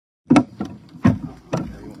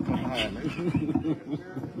behind me.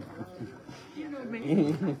 You know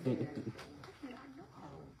me.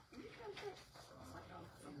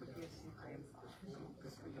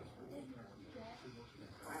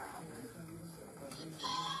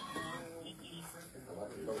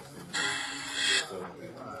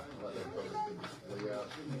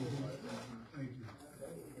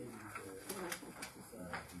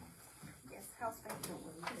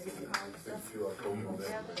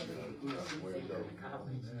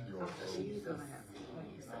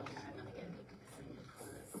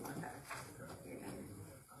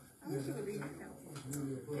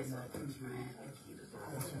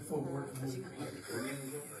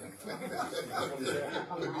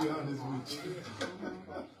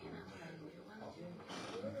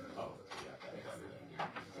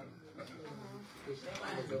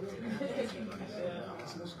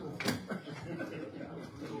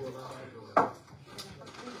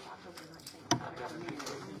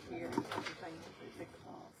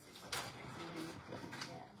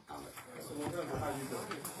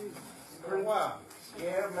 Pretty wild.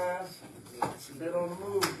 Yeah, man. It's a bit on the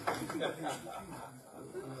move.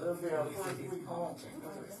 It'll be our first week home.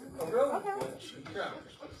 Oh, really? Okay.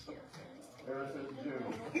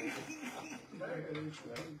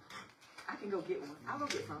 I can go get one. I'll go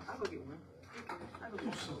get some. I'll go get one. I'll go get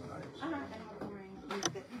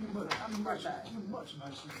one. I'm much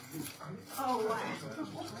nicer than you. Oh, wow.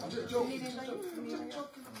 I'm just joking.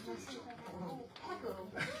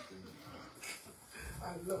 I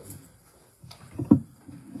love you.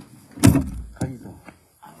 How you doing?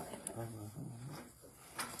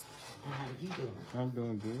 How you doing? I'm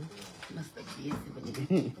doing good. Must be busy with the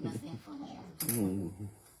people that's in for home.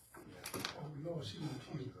 Oh, Lord, she was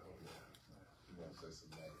cute.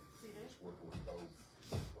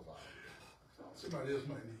 Somebody else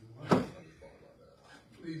might need one.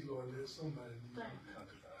 Please, Lord, let somebody need one.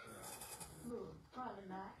 Look, probably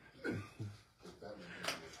not.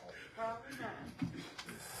 Probably not.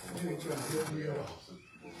 You ain't trying to help me at all.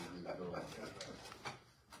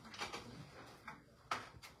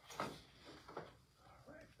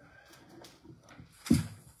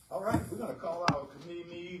 All right, we're going to call our committee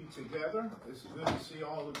meeting together. It's good to see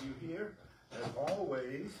all of you here. As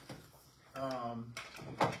always,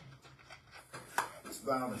 let's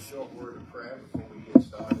bow in a short word of prayer before we get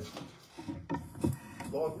started.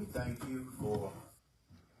 Lord, we thank you for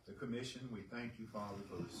the commission. We thank you, Father,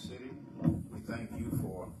 for the city. We thank you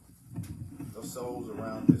for the souls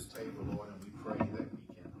around this table, Lord, and we pray that we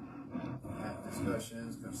can have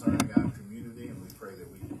discussions concerning our community, and we pray that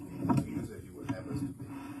we can be the leaders that you would have us to be.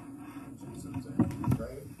 In Jesus' name we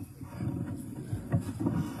pray.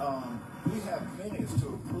 We have minutes to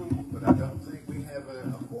approve, but I don't think we have a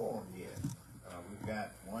quorum yet. We've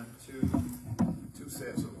got two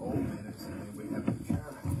sets of old minutes, and then we have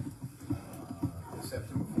adjournment. The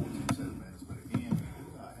September 14th set of minutes, but again, we do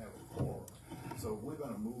not have a quorum. So we're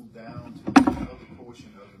going to move down to the other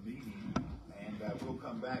portion of the meeting, and we'll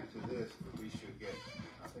come back to this, but we should get,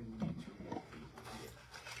 I think we need 2 more people here.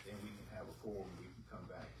 Then we can have a quorum, we can come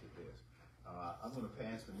back to this. I'm going to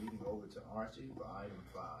pass the meeting over to Archie for item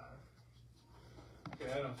 5. Okay,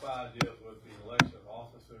 item 5 deals with the election of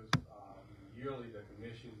officers. Yearly, the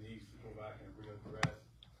commission needs to go back and readdress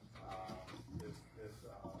this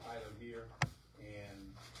item here.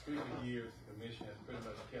 And previous years, the commission has pretty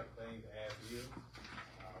much kept things as is,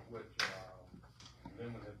 which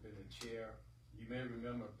Lemon has been the chair. You may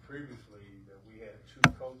remember previously that we had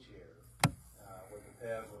 2 co-chairs with the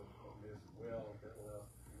pass of Ms. Wells that left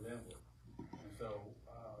Linwood. And so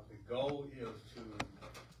the goal is to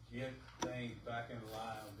get things back in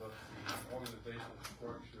line with the organizational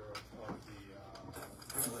structure of the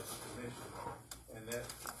election commission, and that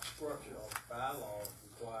structure of bylaws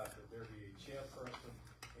requires that there be a chairperson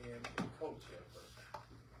and a co-chairperson,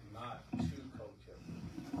 not 2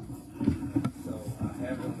 co-chairpersons. So I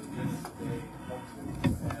have on the agenda today, hopefully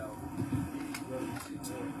we'll have really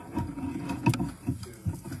to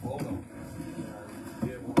vote on that. I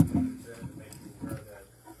did want to present to make you aware that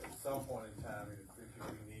at some point in time in the future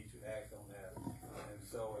we need to act on that. And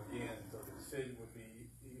so again, so the decision would be,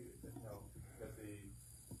 that the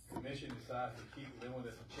commission decides to keep Linwood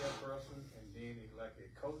as a chairperson and then elect a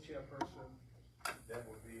co-chairperson, that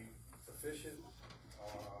would be sufficient.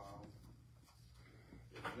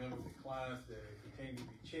 If Linwood declines to continue to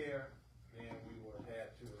be chair, then we would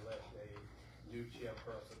have to elect a new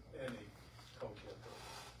chairperson and a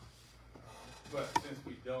co-chairperson. But since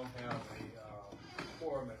we don't have a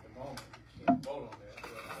quorum at the moment, we can't vote on that.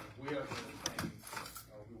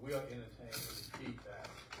 But we will entertain any feedback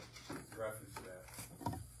in reference to that.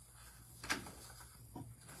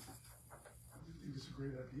 I think it's a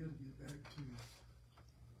great idea to get back to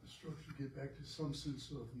the structure, get back to some sense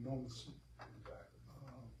of normalcy,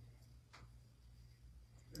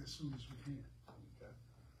 as soon as we can. Okay.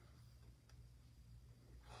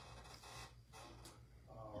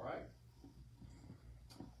 All right.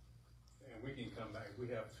 And we can come back, we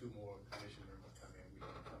have two more commission members come in, we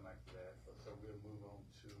can come back to that. So we'll move on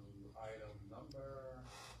to item number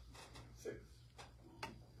 6.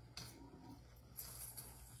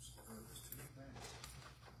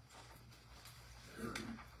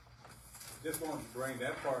 Just wanted to bring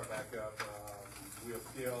that part back up. We are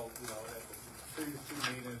still, at the previous 2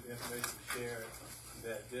 meetings, information shared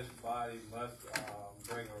that this body must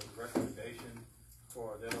bring a recommendation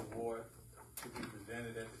for that award to be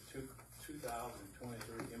presented at the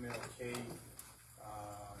 2023 MLK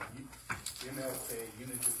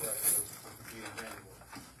Unity Breakfast, which will be in January.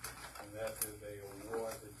 And that is a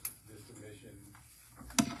award that this commission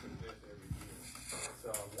presents every year. So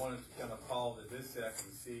I wanted to kind of pause at this second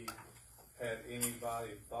to see, had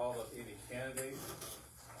anybody thought of any candidates,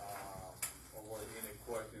 or were there any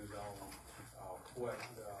questions on what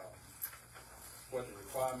the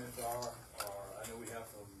requirements are? Or I know we have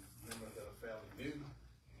some members that are fairly new,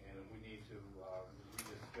 and we need to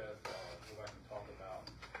rediscuss, go back and talk about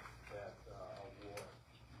that award.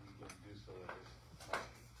 We can do so at this point.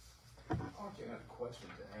 Archie, I had a question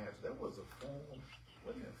to ask. There was a form,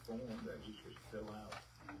 wasn't there a form that we could fill out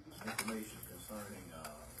information concerning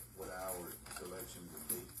what our selection would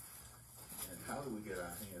be? And how do we get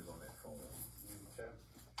our hands on that form? Okay.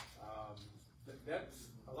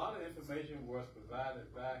 That's, a lot of information was provided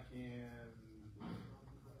back in,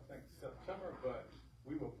 I think, September, but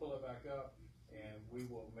we will pull it back up and we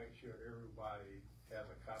will make sure everybody has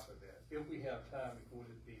a copy of that. If we have time before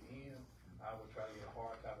this meeting ends, I will try to get a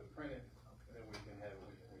hard copy printed, and then we can have it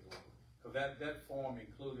when we go. So that form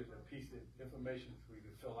included a piece of information for you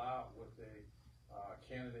to fill out with a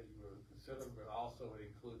candidate you were considering, but also it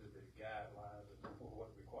included the guidelines and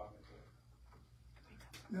what the requirements are.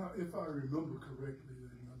 Now, if I remember correctly,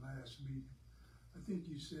 in the last meeting, I think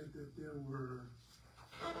you said that there were,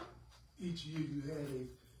 each year you had a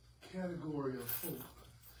category of folk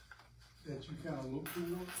that you kind of look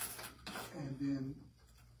toward,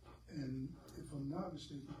 and if I'm not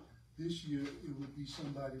mistaken, this year it would be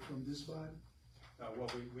somebody from this body?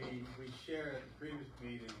 What we shared at the previous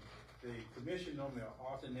meeting, the commission normally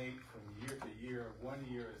alternate from year to year. 1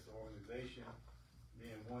 year is the organization,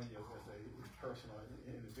 then 1 year as a personal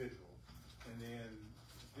individual. And then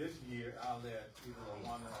this year, I'll let either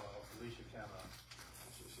Luana or Felicia kind of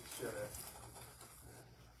share that.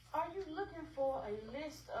 Are you looking for a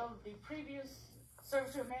list of the previous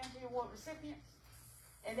Service to Humanity Award recipients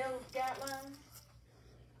and those guidelines?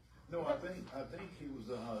 No, I think he was,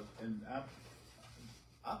 and I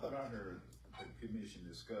thought I heard the commission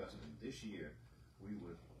discussing this year, we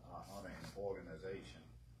would honor an organization.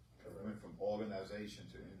 We went from organization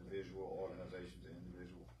to individual, organization to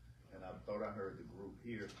individual. And I thought I heard the group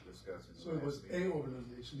here discussing. So it was a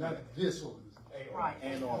organization, not this organization. Right.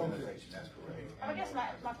 An organization, that's correct. I guess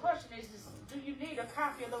my question is do you need a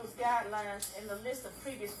copy of those guidelines and the list of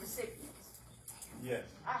previous recipients? Yes.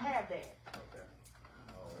 I have that. Okay.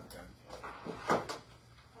 Oh, okay.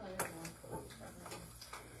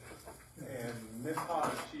 And Ms.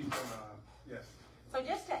 Hodge, she's gonna, yes. So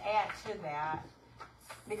just to add to that,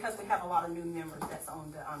 because we have a lot of new members that's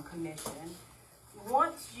on the commission,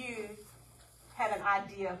 once you have an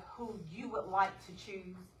idea of who you would like to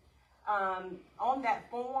choose, on that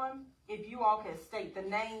form, if you all could state the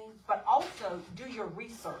names, but also do your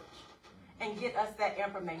research and get us that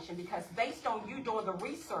information, because based on you doing the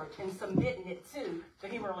research and submitting it to the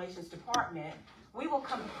Human Relations Department, we will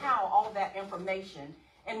compile all that information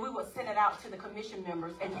and we will send it out to the commission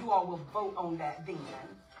members and you all will vote on that then.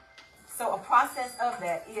 So a process of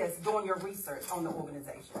that is doing your research on the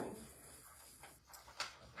organization.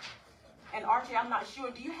 And Archie, I'm not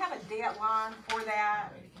sure, do you have a deadline for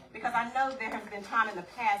that? Because I know there has been time in the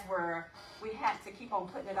past where we had to keep on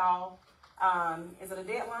putting it off. Is it a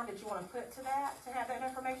deadline that you want to put to that, to have that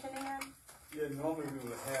information in? Yeah, normally we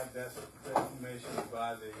would have that information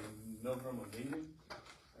by the November meeting,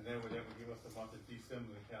 and then would give us the month of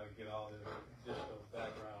December to kind of get all the additional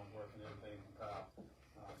background work and everything compiled.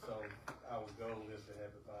 So our goal is to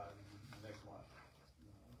have it by next month.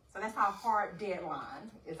 So that's our hard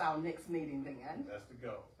deadline, is our next meeting then. That's the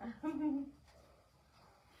goal.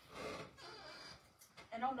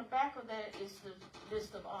 And on the back of that is the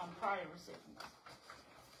list of prior recipients.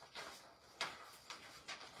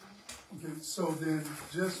 Okay, so then,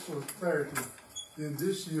 just for clarity, then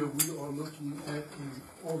this year we are looking at an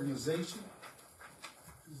organization.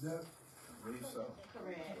 Is that believe so.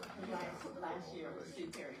 Correct. Last year was Sue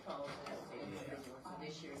Perry Cole as the individual, so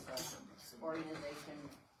this year's organization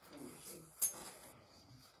industry.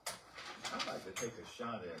 I'd like to take a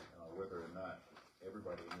shot at whether or not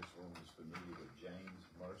everybody in this room is familiar with James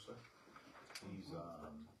Mercer. He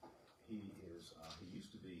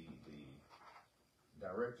used to be the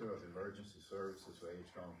Director of Emergency Services for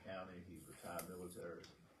Edgecombe County. He's retired military.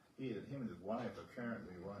 Him and his wife are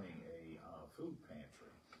currently running a food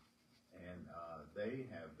pantry, and they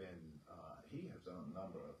have been. He has done a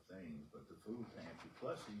number of things, but the food pantry.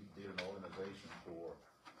 Plus, he did an organization for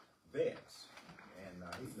vets, and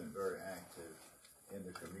he's been very active in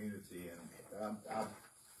the community. And I'll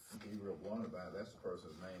be real blunt about it. That's the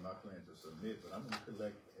person's name I plan to submit, but I'm going to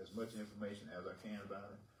collect as much information as I can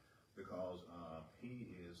about it, because he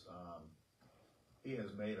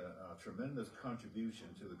has made a tremendous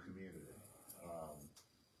contribution to the community.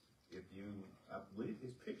 I believe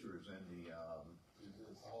his picture is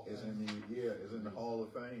in the Hall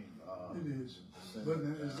of Fame. It is. But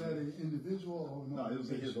is that an individual or no? It was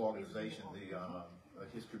his organization,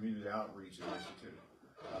 his community outreach initiative,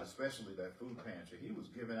 especially that food pantry. He was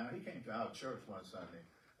giving out. He came to our church one Sunday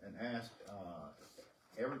and asked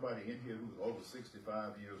everybody in here who's over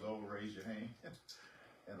 65 years old, raise your hand.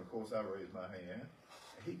 And of course, I raised my hand.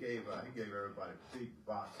 He gave everybody big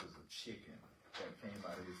boxes of chicken that came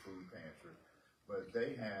out of his food pantry. But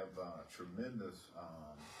they have tremendous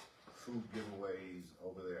food giveaways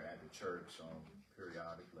over there at the church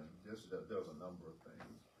periodically. Just does a number of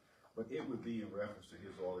things. But it would be in reference to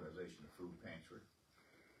his organization, the Food Pantry.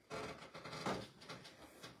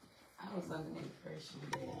 I was under the impression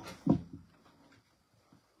that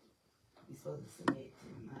we supposed to submit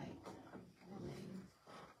tonight.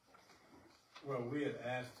 Well, we had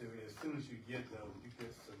asked to, as soon as you get those, you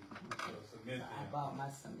could submit I them. bought my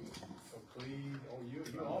submissions. So please, you're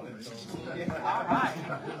on it, so. All right.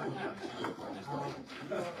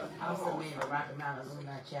 I'll submit a Rocky Mountain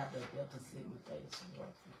Alumni Chapter of Delta Sigma Theta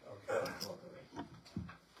Sorority Incorporated.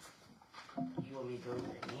 You want me to go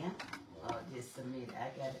there now? Or just submit it? I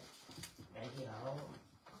got it right here. Hold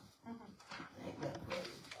on. I got it for you.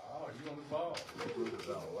 Oh, you on the ball. That group is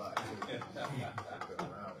all right. They've been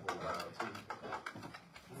around for a while too.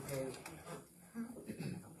 Okay.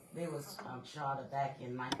 They was chartered back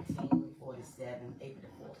in 1947, April the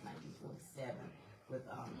 4th, 1947, with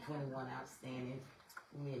 21 outstanding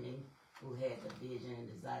women who had the vision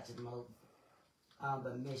and desire to promote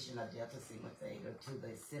the mission of Delta Sigma Theta to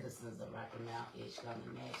the citizens of Rocky Mount, Edgecombe,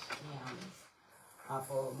 and Nash counties.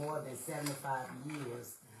 For more than 75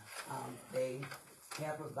 years, they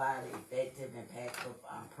have provided effective, impactful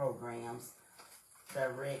programs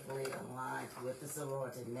directly aligned with the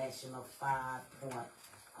sorority national 5-point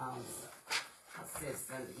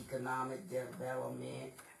system: economic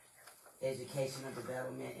development, educational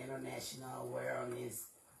development, international awareness,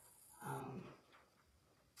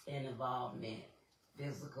 and involvement,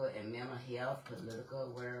 physical and mental health, political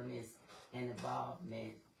awareness, and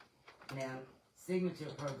involvement. Now, signature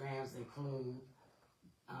programs include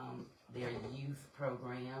their youth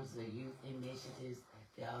programs, their youth initiatives.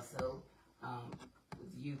 They also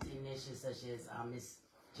youth initiatives such as Miss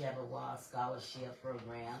Jabberwock Scholarship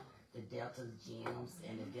Program, the Delta Gems,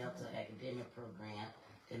 and the Delta Academic Program,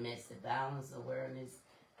 Domestic Violence Awareness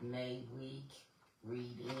May Week,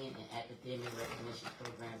 Read-In, and Academic Recognition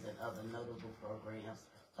Programs, and other notable programs.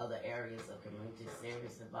 Other areas of community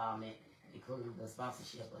service involvement include the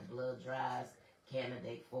sponsorship of blood drives,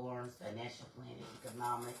 candidate forums, financial planning,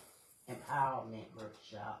 economic empowerment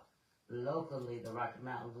workshop. Locally, the Rocky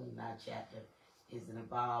Mountain Alumni Chapter is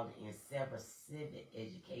involved in several civic,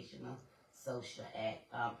 educational, social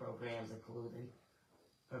programs, including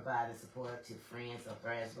providing support to Friends of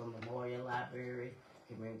Braswell Memorial Library,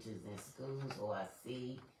 Communities in Schools,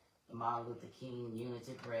 OIC, the Martin Luther King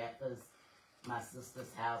Unity Breakfast, My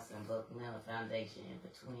Sister's House, and Buck Leonard Foundation, and the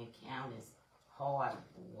Twin Counties Hard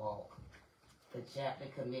Walk. The chapter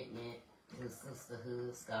commitment to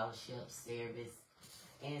sisterhood, scholarship, service,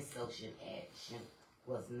 and social action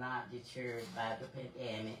was not deterred by the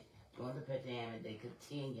pandemic. During the pandemic, they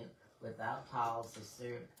continued without pause to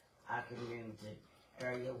serve our community.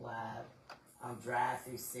 Area-wide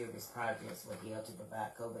drive-through service projects were held to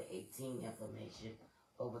provide COVID-18 information.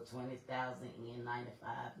 Over 20,000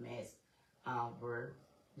 N95 masks were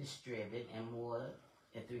distributed, and more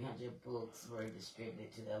than 300 books were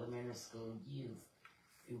distributed to the elementary school youth.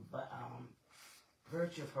 Through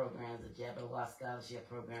virtual programs, the Jabberwock Scholarship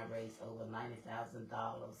Program raised over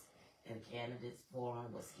 $90,000, and candidates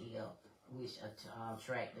forum was held, which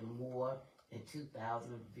attracted more than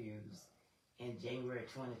 2,000 views. In January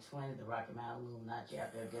 2020, the Rocky Mountain Alumni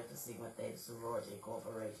Chapter of Delta Sigma Theta Sorority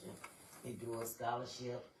Incorporation and dual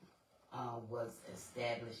scholarship was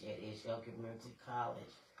established at Edgecombe Community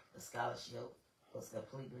College. The scholarship was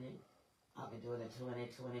completed during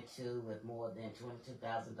 2022 with more than $22,000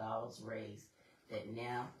 raised that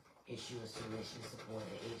now ensures tuition support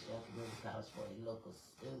at Edgecombe Community College for a local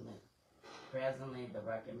student. Presently, the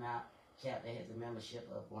Rocky Mountain Chapter has a membership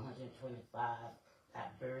of 125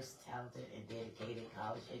 diverse, talented, and dedicated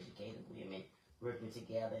college-educated women working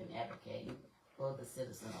together and advocating for the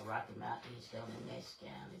citizens of Rocky Mount, Edgecombe, and Nash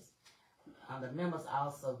counties. The members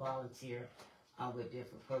also volunteer with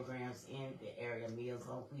different programs in the area: Meals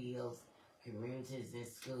on Wheels, Communities in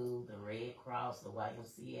School, the Red Cross, the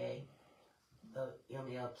YMCA, the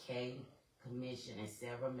MLK Commission, and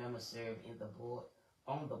several members serve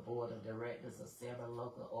on the board of directors of several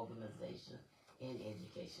local organizations and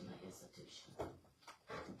educational institutions.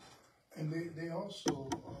 And they also,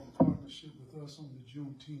 partnership with us on the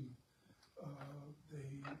Juneteenth.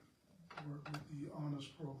 They work with the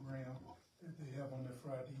honors program that they have on that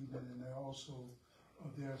Friday evening, and they also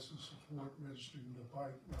are there to support registering the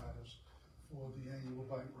bike riders for the annual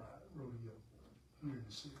bike ride rodeo here in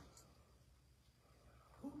the city.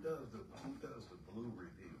 Who does the blue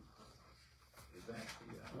review? Is that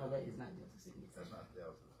the, No, that is not Delta Sigma. that's not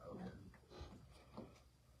Delta, okay.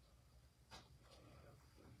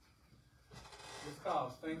 Ms.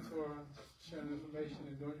 Cobbs, thanks for sharing information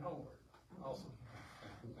and doing your homework. Awesome.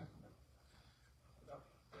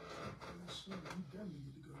 So you definitely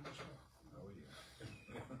need to go to trial. Oh, yeah.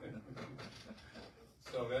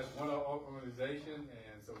 So that's one organization,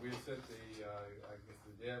 and so we'll set the, I guess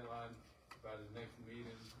the deadline by the next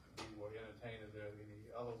meeting. We will entertain if there are any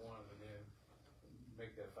other ones, and then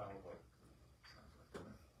make that final vote.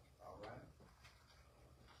 All right.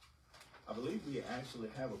 I believe we actually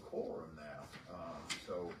have a quorum now.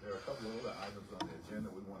 So there are a couple of other items on the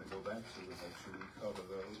agenda we want to go back to and make sure we cover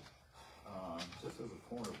those. Just as a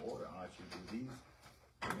point of order, Archie, do these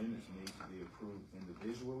minutes need to be approved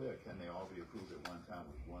individually, or can they all be approved at one time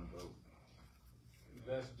with one vote?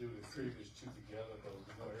 Let's do the previous two together, because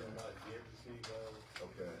we know everybody did receive those.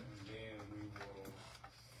 Okay. And then we will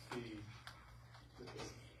see, does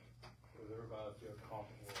everybody feel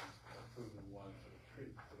comfortable approving one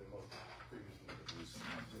for the most previous one? Recent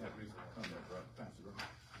ones. You have recent comment, right? Pastor Rowe?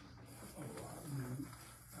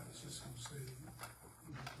 I was just gonna say,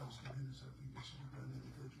 when it comes to minutes, I think they should be done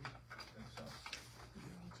individually. That's all.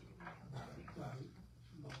 Right.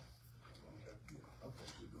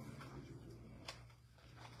 Okay.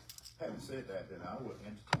 Having said that, then I would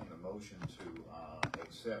entertain a motion to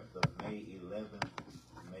accept the May 11th,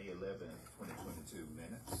 2022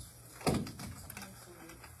 minutes.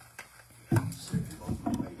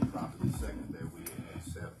 Motion made properly second that we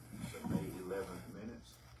accept the May 11th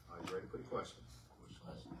minutes. Are you ready for the question?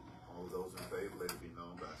 All those in favor, let it be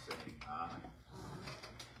known by saying aye.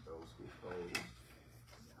 Those who oppose,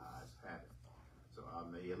 the ayes have it. So our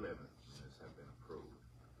May 11th minutes have been approved.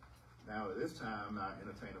 Now, at this time, I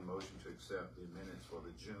entertain a motion to accept the minutes for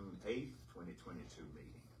the June 8th, 2022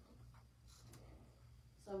 meeting.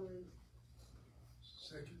 So moved.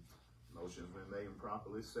 Second. Motion's been made and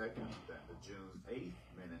properly second that the June 8th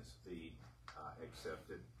minutes be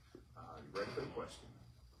accepted. You ready for the question?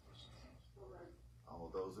 All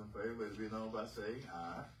those in favor, let it be known by saying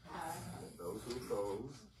aye. Aye. Those who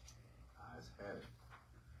oppose, ayes have it.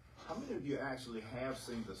 How many of you actually have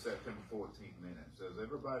seen the September 14th minutes? Does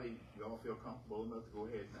everybody, y'all feel comfortable enough to go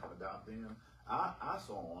ahead and adopt them? I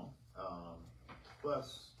saw them,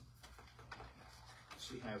 plus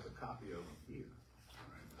she has a copy of them here.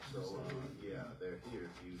 So, yeah, they're here.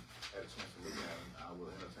 If you had a chance to look at them, I will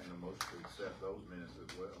entertain a motion to accept those minutes as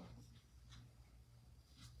well.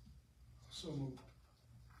 So moved.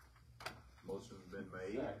 Motion's been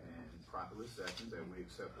made and properly seconded that we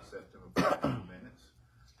accept the September 14th minutes.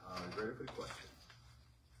 You ready for the question?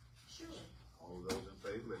 Sure. All of those in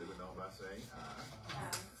favor, let it be known by saying aye.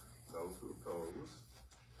 Aye. Those who oppose,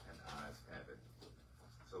 and ayes have it.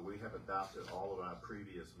 So we have adopted all of our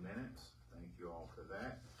previous minutes. Thank you all for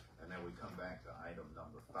that. And then we come back to item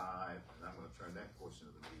number 5, and I'm going to turn that portion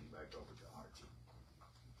of the meeting back over to Archie.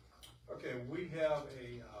 Okay, we have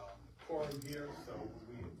a quorum here, so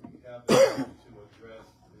we have the ability to address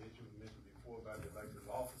the issue we mentioned before about the elected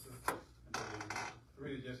officers. The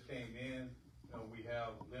three that just came in, we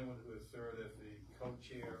have Linwood, who has served as the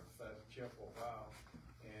co-chair / chair for a while,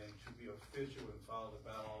 and to be official and follow the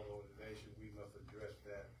bylaws of the organization, we must address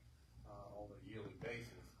that on a yearly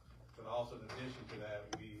basis. But also, in addition to that,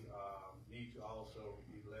 we need to also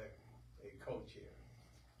elect a co-chair.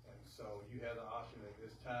 And so you have the option at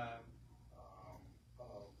this time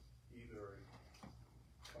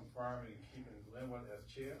confirming and keeping Linwood as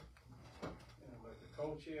chair and elect the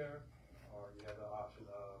co-chair, or you have the option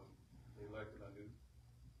of electing a new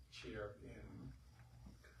chair and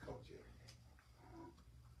co-chair.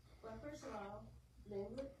 Well, first of all,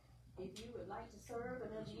 Linwood, if you would like to serve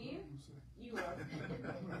another year, you are.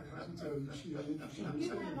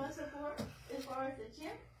 You have my support as far as the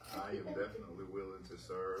chair. I am definitely willing to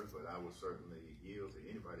serve, but I will certainly yield to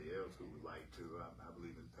anybody else who would like to. I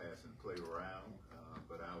believe in pass and play around,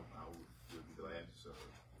 but I would be glad to serve.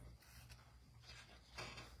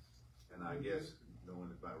 And I guess, knowing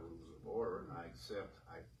it by rules of order, I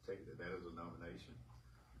take that as a nomination.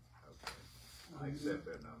 Okay. I accept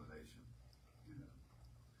that nomination.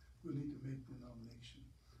 We need to make the nomination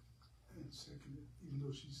and second it, even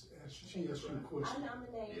though she asked you a question. I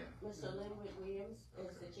nominate Mr. Linwood Williams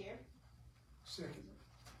as the chair. Second.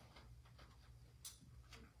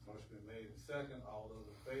 Motion been made and second. All those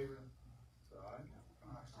in favor, say aye.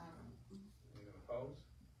 Anyone opposed?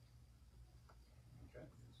 Okay.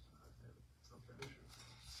 Okay.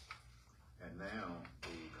 And now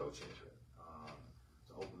the co-chair, to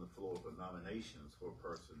open the floor for nominations for a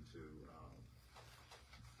person to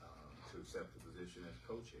accept the position as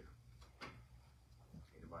co-chair.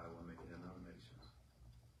 Anybody want to make any nominations?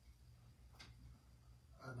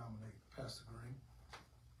 I nominate Pastor Green.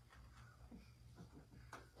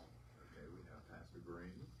 Okay, we have Pastor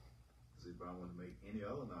Green. Does anybody want to make any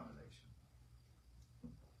other nomination?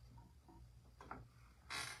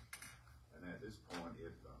 And at this point,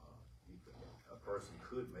 if a person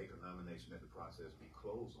could make a nomination, that the process be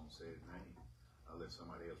closed on said name, unless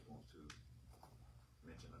somebody else wants to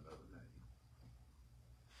mention another name.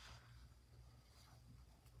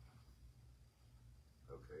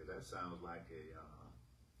 Okay, that sounds like there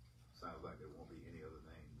won't be any other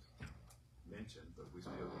names mentioned, but we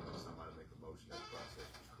still need somebody to make a motion that the process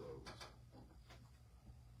be closed.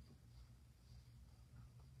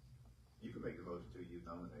 You can make the motion till you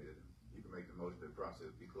nominated him. You can make the motion that the process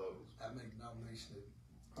be closed. I make the nomination that the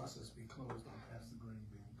process be closed on Pastor Green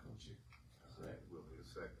being co-chair. Correct. Will be a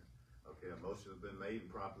second. Okay, a motion has been made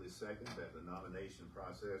and properly seconded that the nomination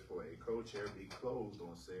process for a co-chair be closed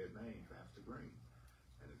on said name, Pastor Green.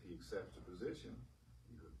 And if he accepts the position,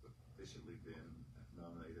 you have officially been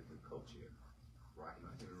nominated the co-chair. Rocky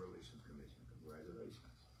Mount Human Relations Commission. Congratulations.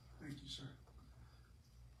 Thank you, sir.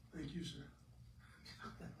 Thank you, sir.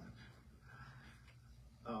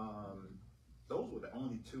 Those were the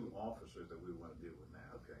only two officers that we want to deal with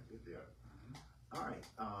now. Okay, good deal. All right,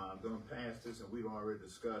 I'm going to pass this, and we've already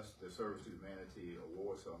discussed the Service to Humanity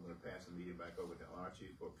Award, so I'm going to pass the meeting back over to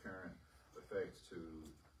Archie for current effects to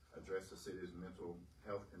address the city's mental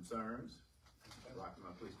health concerns. Rocky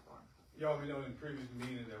Mount Police Department. Y'all, we know in previous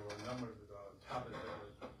meetings there were a number of topics that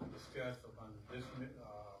were discussed upon this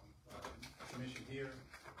commission here,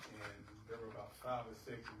 and there were about 5 or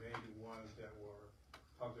 6 major ones that were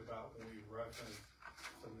talked about when we referenced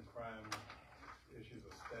some of the crime issues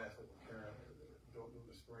of staff that were current during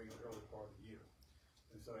the spring and early part of the year.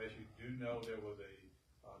 And so, as you do know, there was a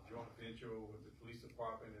joint venture with the police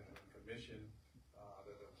department and the commission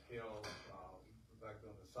that was held back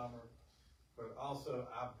during the summer. But also,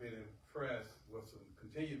 I've been impressed with some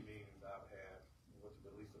continued meetings I've had with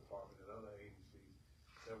the police department and other agencies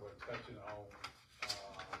that were touching on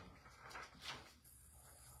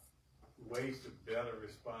ways to better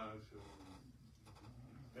respond to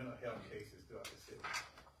mental health cases throughout the city.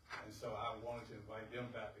 And so I wanted to invite them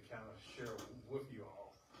back to kind of share with you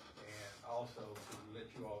all, and also to let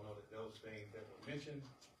you all know that those things that were mentioned,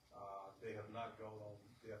 they have not gone on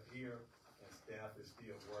deaf ear, and staff is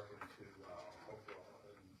still working to hopefully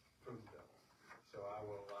improve them. So I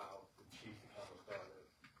will allow the chief to kind of start it.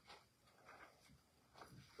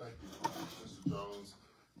 Thank you, Mr. Jones.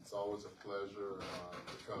 It's always a pleasure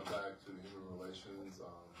to come back to the Human Relations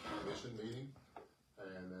Commission meeting.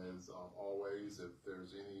 And as always, if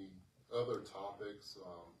there's any other topics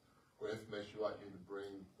or information you'd like me to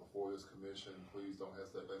bring before this commission, please don't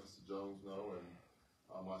hesitate to let Mr. Jones know. And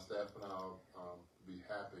my staff and I'll be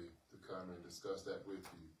happy to come and discuss that with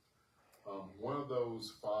you. One of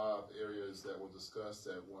those 5 areas that were discussed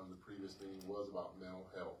at one of the previous meetings was about mental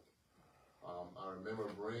health. I remember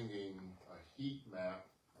bringing a heat map,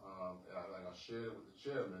 and I shared it with the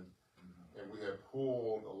chairman, and we had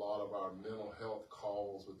pulled a lot of our mental health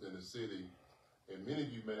calls within the city. And many of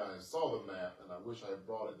you may not have saw the map, and I wish I had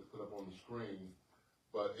brought it to put up on the screen,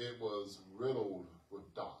 but it was riddled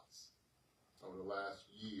with dots over the last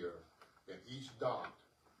year, and each dot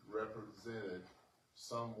represented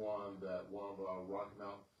someone that one of our Rocky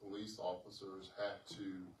Mount police officers had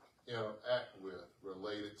to interact with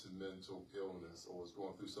related to mental illness or was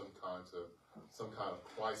going through some kind of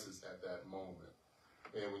crisis at that moment.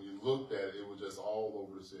 And when you looked at it, it was just all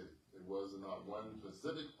over the city. It was not one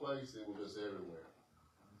specific place, it was just everywhere.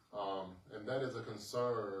 And that is a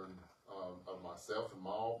concern of myself and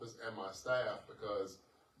my office and my staff, because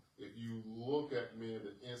if you look at many of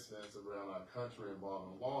the incidents around our country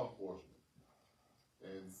involving law enforcement,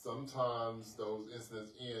 and sometimes those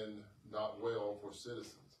incidents end not well for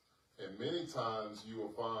citizens. And many times you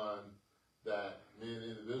will find that many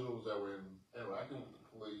individuals that were interacting with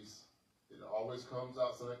the police, it always comes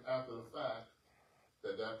out something after the fact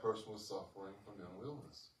that that person was suffering from mental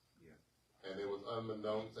illness. Yeah. And it was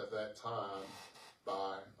unbeknownst at that time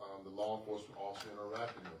by the law enforcement officer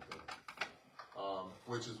interacting with them.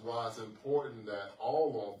 Which is why it's important that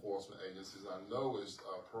all law enforcement agencies, I know is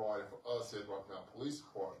a priority for us here at Rocky Mount Police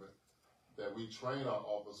Department, that we train our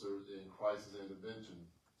officers in crisis intervention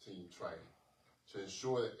team training to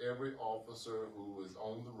ensure that every officer who is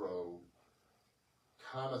on the road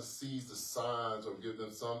kind of sees the signs or give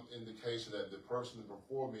them some indication that the person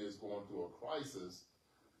before me is going through a crisis,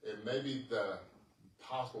 and maybe the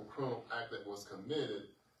possible criminal act that was committed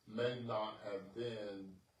may not have been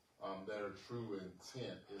their true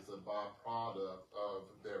intent. It's a byproduct of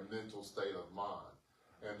their mental state of mind.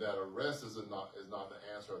 And that arrest is not the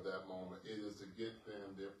answer at that moment. It is to get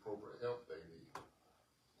them the appropriate help they need.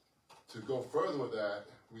 To go further with that,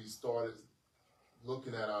 we started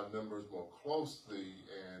looking at our numbers more closely,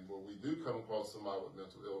 and when we do come across somebody with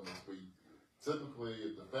mental illness, we typically,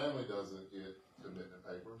 if the family doesn't get commitment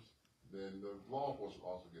papers, then the law enforcement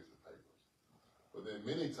also gets the papers. But then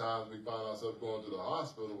many times we find ourselves going to the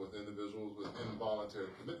hospital with individuals with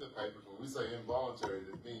involuntary commitment papers. When we say involuntary,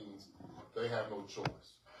 it means they have no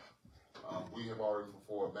choice. We have already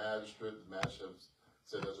before a magistrate, the magistrate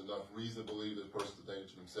said there's enough reason to believe this person is a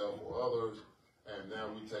danger to himself or others, and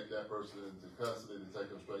now we take that person into custody and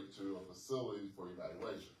take them straight to a facility for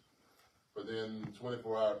evaluation. But then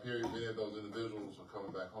 24-hour period, many of those individuals are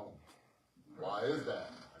coming back home. Why is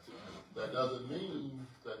that? That doesn't mean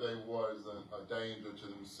that they wasn't a danger to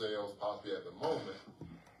themselves possibly at the moment,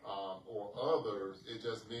 or others. It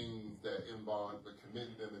just means that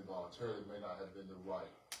committing them involuntarily may not have been the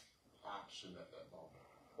right option at that moment,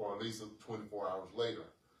 or at least 24 hours later.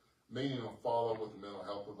 Meaning a follow with a mental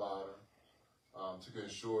health provider to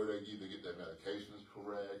ensure they either get their medications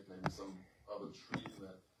correct, maybe some other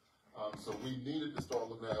treatment. So we needed to start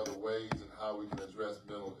looking at other ways and how we can address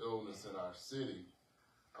mental illness in our city.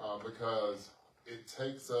 Because it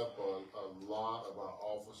takes up a lot of our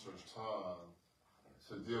officers' time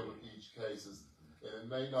to deal with each case. And it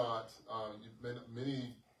may not,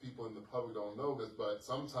 many people in the public don't know this, but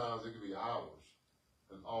sometimes it could be hours.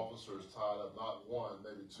 An officer is tied up, not one,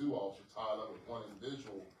 maybe two officers tied up with one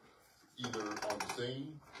individual, either on the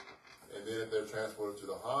scene, and then if they're transported to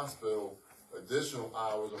the hospital, additional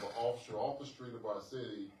hours of an officer off the street of our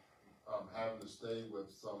city having to stay with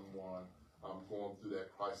someone going through that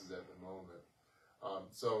crisis at the moment.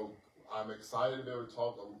 So I'm excited to be able to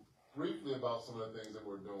talk briefly about some of the things that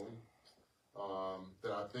we're doing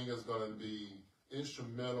that I think is going to be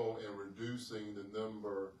instrumental in reducing the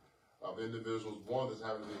number of individuals, one, that's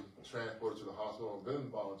having to be transported to the hospital and been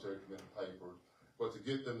voluntary commitment papers, but to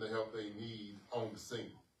get them the help they need on the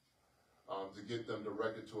scene, to get them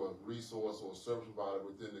directed to a resource or a service provider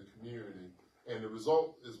within the community. And the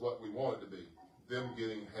result is what we want it to be, them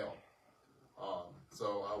getting help.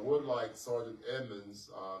 So I would like Sergeant Edmonds,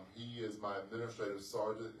 he is my administrative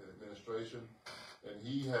sergeant in administration, and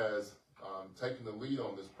he has taken the lead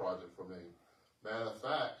on this project for me. Matter of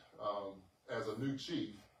fact, as a new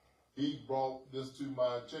chief, he brought this to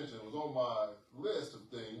my attention. It was on my list of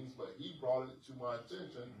things, but he brought it to my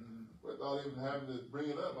attention without even having to bring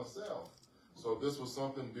it up myself. So this was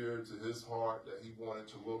something dear to his heart that he wanted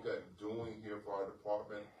to look at doing here for our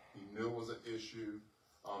department. He knew it was an issue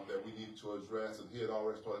that we needed to address, and he had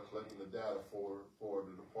already started collecting the data for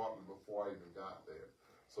the department before I even got there.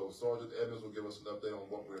 So Sergeant Edmonds will give us an update on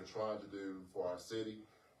what we're trying to do for our city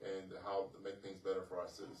and how to make things better for our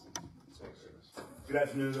citizens. Good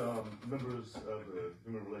afternoon, members of the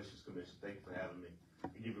Human Relations Commission. Thank you for having me.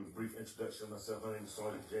 To give you a brief introduction of myself, my name is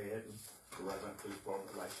Sergeant Jay Edmonds. The Rocky Mount Police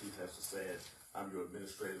Department, like Chief Hester said, I'm your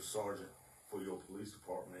administrative sergeant for your police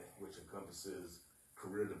department, which encompasses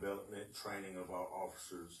career development, training of our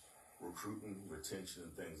officers, recruiting, retention,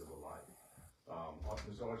 and things of the like.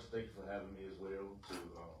 Ms. Archer, thank you for having me as well to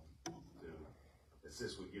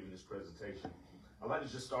assist with giving this presentation. I'd like to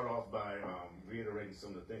just start off by reiterating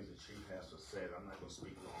some of the things that Chief Hester said. I'm not going to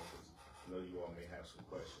speak long because I know you all may have some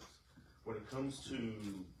questions. When it comes to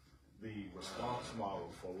the response model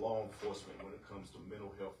for law enforcement when it comes to mental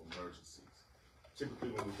health emergencies. Typically,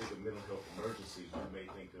 when we think of mental health emergencies, we may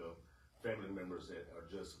think of family members that are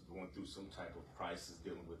just going through some type of crisis,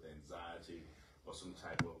 dealing with anxiety or some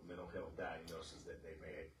type of mental health diagnosis that they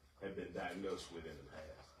may have been diagnosed with in the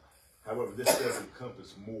past. However, this does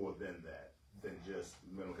encompass more than that, than just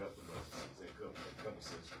mental health emergencies. It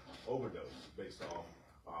encompasses overdose based on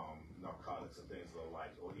narcotics and things of the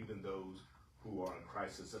like, or even those who are in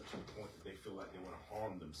crisis up to the point that they feel like they want to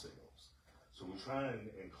harm themselves. So we try and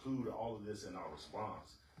include all of this in our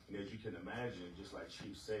response. And as you can imagine, just like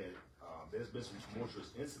Chief said, there's been some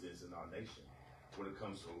tumultuous incidents in our nation when it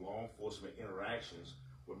comes to law enforcement interactions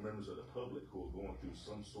with members of the public who are going through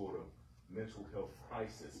some sort of mental health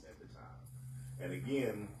crisis at the time. And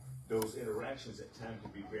again, those interactions at times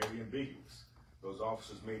can be very ambiguous. Those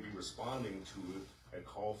officers may be responding to a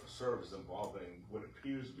call for service involving what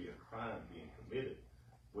appears to be a crime being committed.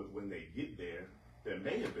 But when they get there, there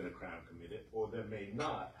may have been a crime committed or there may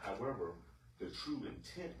not. However, the true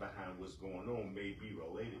intent behind what's going on may be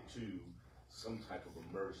related to some type of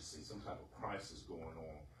emergency, some type of crisis going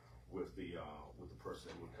on with the person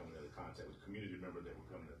that we're coming into contact with, the community member that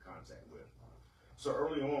we're coming into contact with. So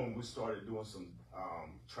early on, we started doing some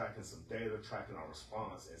tracking some data, tracking our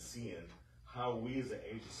response, and seeing how we as an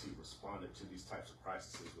agency responded to these types of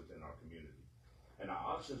crises within our community. And our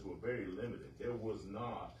options were very limited. There was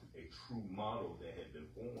not a true model that had been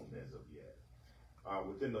formed as of yet.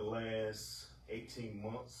 Within the last 18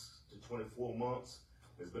 months to 24 months,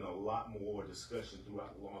 there's been a lot more discussion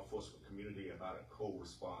throughout the law enforcement community about a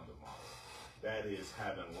co-responder model. That is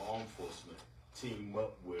having law enforcement team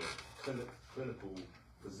up with clinical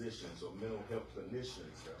physicians or mental health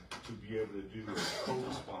clinicians to be able to do a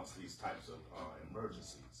co-response to these types of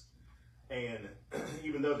emergencies. And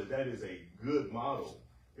even though that is a good model,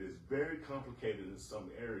 it is very complicated in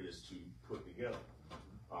some areas to put together.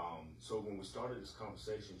 So when we started this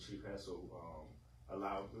conversation, Chief Hassel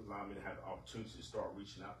allowed me to have the opportunity to start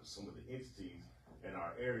reaching out to some of the entities in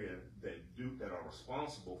our area that are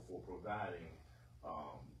responsible for providing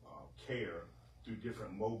care through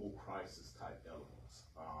different mobile crisis type elements.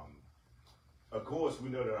 Of course, we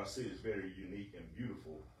know that our city is very unique and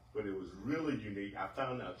beautiful, but it was really unique. I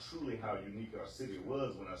found out truly how unique our city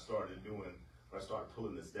was when I started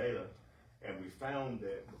pulling this data, and we found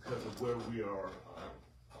that because of where we are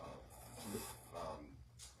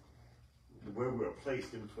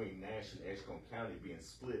placed in between Nash and Edgecombe County being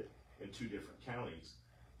split in two different counties,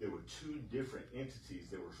 there were two different entities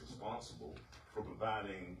that were responsible for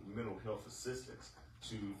providing mental health assistance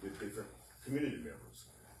to the different community members.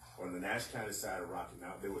 On the Nash County side of Rocky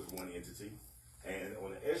Mount, there was one entity, and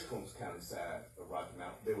on the Edgecombe County side of Rocky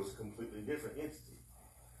Mount, there was a completely different entity.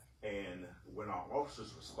 And when our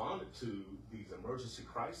officers responded to these emergency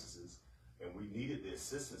crises, and we needed the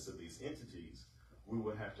assistance of these entities, we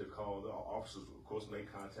would have to call, the officers would of course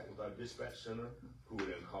make contact with our dispatch center, who would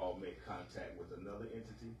then make contact with another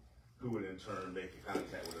entity, who would in turn make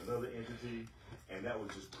contact with another entity, and that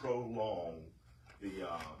would just prolong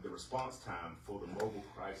the response time for the mobile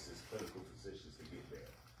crisis clinical physicians to get there.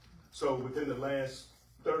 So within the last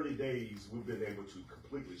 30 days, we've been able to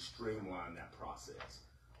completely streamline that process.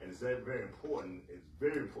 And it's very important. It's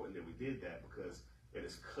very important that we did that because it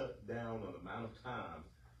has cut down on the amount of time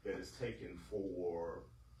that it's taken for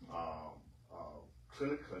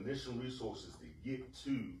clinician resources to get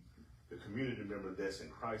to the community member that's in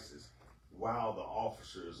crisis while the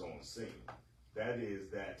officer is on scene. That is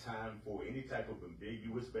that time for any type of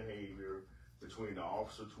ambiguous behavior between the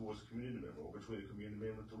officer towards the community member or between the community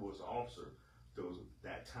member towards the officer.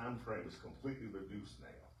 That time frame is completely reduced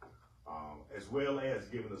now, as well as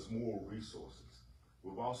giving us more resources.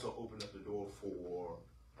 We've also opened up the door for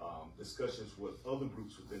discussions with other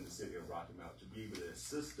groups within the city of Rocky Mount to be able to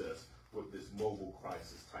assist us with this mobile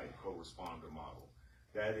crisis type co-responder model.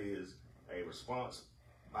 That is a response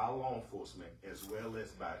by law enforcement as well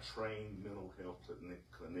as by trained mental health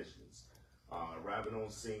clinicians, arriving on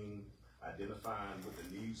scene, identifying what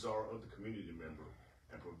the needs are of the community member,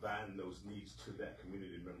 and providing those needs to that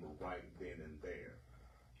community member right then and there.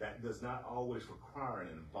 That does not always require an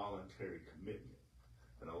involuntary commitment.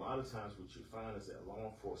 And a lot of times what you find is that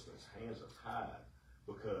law enforcement's hands are tied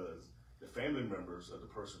because the family members of the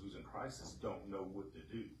person who's in crisis don't know what to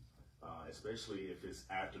do, especially if it's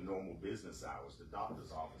after normal business hours. The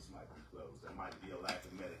doctor's office might be closed. There might be a lack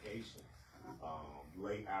of medication.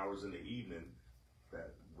 Late hours in the evening,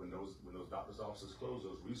 that when those doctor's offices close,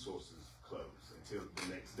 those resources close until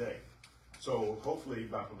the next day. So hopefully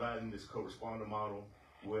by providing this co-responder model,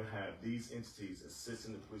 we'll have these entities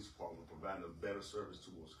assisting the police department, providing a better service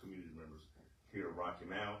towards community members here at Rocky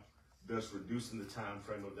Mount. thus reducing the time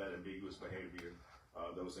frame of that ambiguous behavior,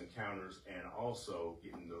 those encounters, and also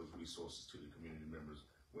getting those resources to the community members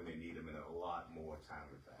when they need them in a lot more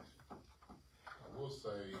timely fashion. I will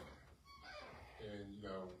say, and you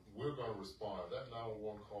know, we're gonna respond. If that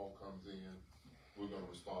 911 call comes in, we're gonna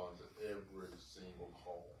respond to every single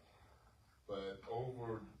call. But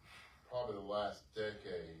over probably the last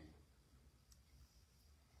decade,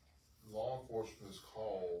 law enforcement is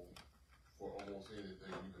called for almost anything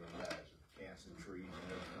you can imagine. Cats and trees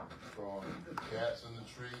and everything. From cats in the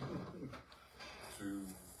tree, to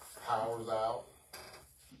powers out,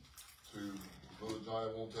 to little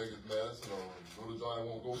Johnny won't take his medicine, or little Johnny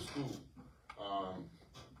won't go to school.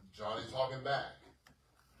 Johnny talking back.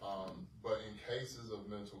 But in cases of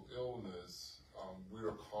mental illness, we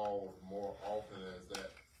are called more often as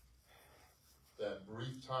that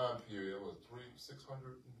brief time period was 600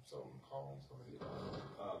 and something calls.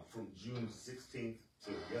 From June 16th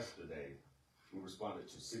to yesterday, we responded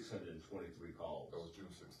to 623 calls. That was June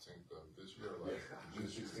 16th of this year, right? Yeah, June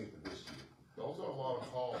 16th of this year. Those are a lot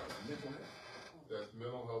of calls. That's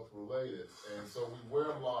mental health related, and so we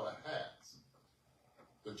wear a lot of hats.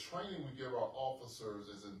 The training we give our officers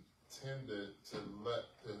is intended to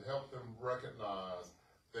help them recognize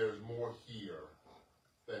there's more here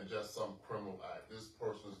than just some criminal act. This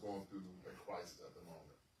person is going through a crisis at the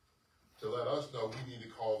moment. To let us know we need to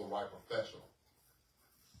call the right professional.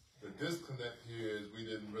 The disconnect here is we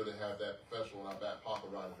didn't really have that professional in our back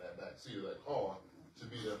pocket right in that back seat of that car to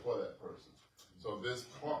be there for that person. So this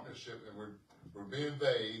partnership, and we're being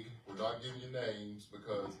vague, we're not giving you names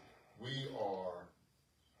because we are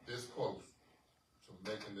this close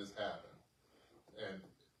to making this happen. And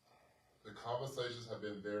the conversations have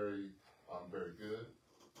been very, very good.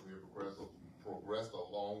 We have progressed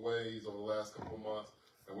a long ways over the last couple of months,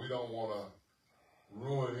 and we don't want to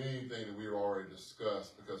ruin anything that we've already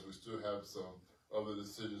discussed because we still have some other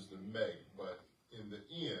decisions to make. But in the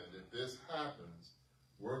end, if this happens,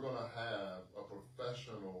 we're going to have a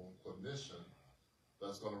professional clinician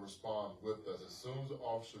that's going to respond with us. As soon as the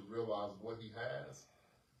officer realizes what he has,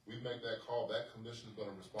 we make that call, that clinician is going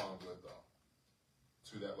to respond with them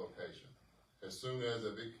to that location. As soon as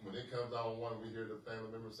when it comes down one, we hear the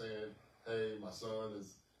family member saying, hey, my son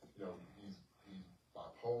is, he's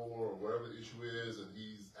bipolar or whatever the issue is, and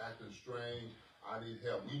he's acting strange, I need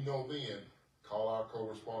help. We know then, call our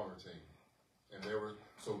co-responder team. And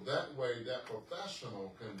so that way, that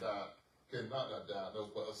professional cannot diagnose,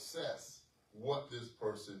 but assess what this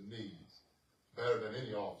person needs better than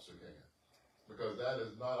any officer can. Because that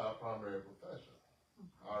is not our primary profession,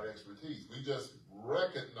 our expertise. We just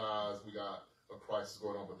recognize we got a crisis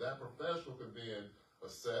going on, but that professional can then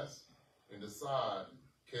assess and decide,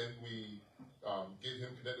 can we get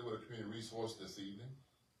him connected with a community resource this evening?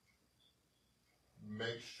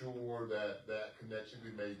 Make sure that that connection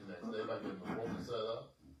be made the next day by getting the phone set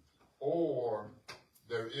up. Or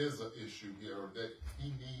there is an issue here that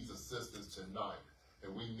he needs assistance tonight,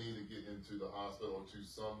 and we need to get him to the hospital or to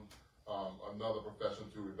some another professional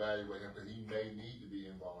to evaluate him, because he may need to be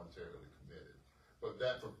involuntarily committed. But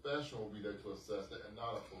that professional will be there to assess that, and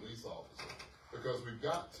not a police officer. Because we've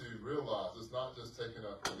got to realize it's not just taking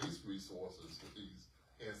up police resources with these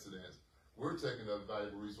incidents. We're taking up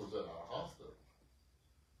valuable resources at our hospital.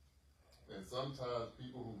 And sometimes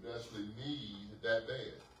people who desperately need that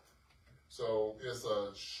bed. So it's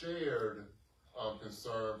a shared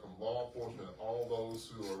concern from law enforcement and all those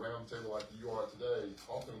who are around the table like you are today,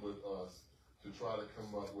 talking with us to try to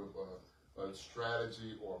come up with a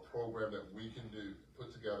strategy or a program that we can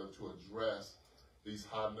put together to address these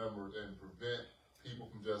high numbers and prevent people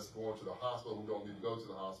from just going to the hospital who don't need to go to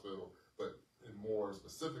the hospital, but more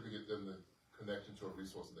specifically get them the connection to a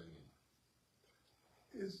resource that they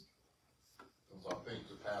need. So I think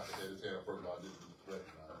the pastor had his hand up first, but I didn't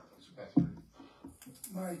recognize it.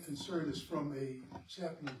 My concern is from a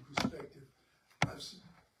chaplain perspective. I've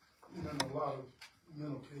been in a lot of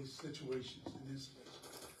mental case situations and incidents.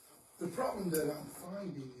 The problem that I'm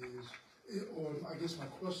finding is, or I guess my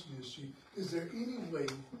question is, Chief, is there any way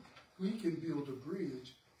we can build a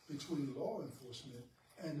bridge between law enforcement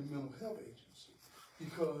and the mental health agency?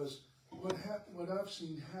 Because what I've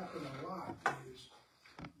seen happen a lot is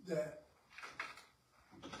that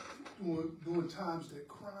during times that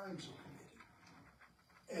crimes are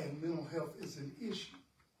committed and mental health is an issue,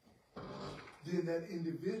 then that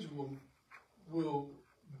individual will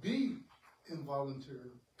be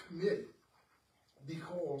involuntarily committed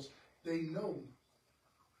because they know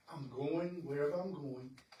I'm going wherever I'm going,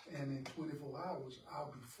 and in 24 hours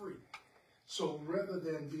I'll be free. So rather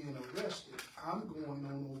than being arrested, I'm going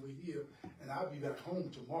on over here and I'll be back home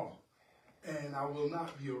tomorrow. and I will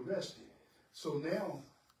not be arrested. So now,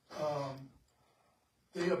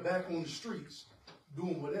 they are back on the streets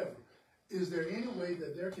doing whatever. Is there any way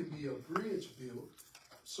that there can be a bridge built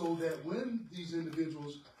so that when these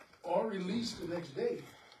individuals are released the next day,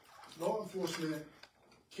 law enforcement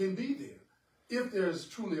can be there if there's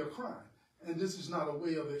truly a crime? And this is not a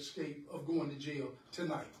way of escape of going to jail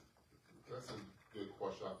tonight. That's a good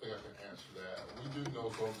question. I think I can answer that. We do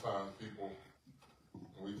know sometimes people,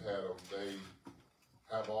 we've had them, they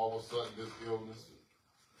have all of a sudden this illness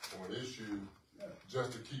or an issue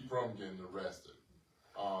just to keep from getting arrested.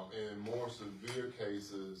 In more severe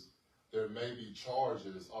cases, there may be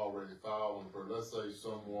charges already filed for, let's say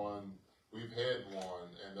someone, we've had one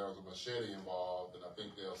and there was a machete involved and I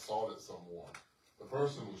think they assaulted someone. The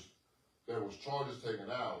person was, there was charges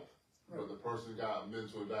taken out, but the person got a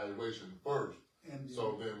mental evaluation first.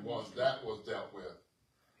 So then once that was dealt with,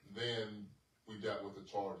 then we dealt with the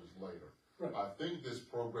charges later. I think this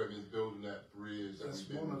program is building that bridge that we've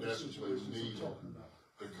been desperately needing,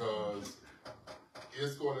 because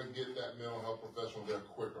it's going to get that mental health professional there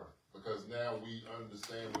quicker. Because now we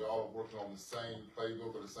understand we're all working on the same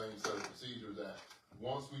playbook or the same set of procedures, that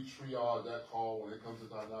once we triage that call when it comes to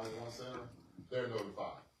the 911 center, they're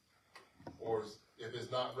notified. Or if it's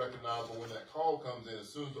not recognizable when that call comes in, as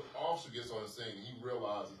soon as the officer gets on the scene, he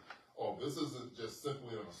realizes, oh, this isn't just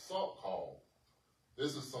simply an assault call.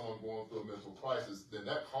 This is someone going through a mental crisis. Then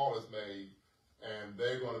that call is made, and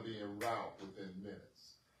they're going to be en route within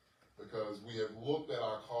minutes. Because we have looked at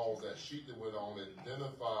our calls, that sheet that went on,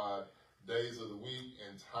 identified days of the week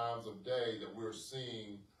and times of day that we're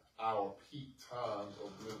seeing our peak times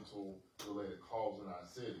of mental-related calls in our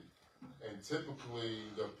city. And typically,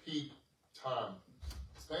 the peak time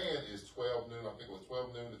span is 12 noon, I think it was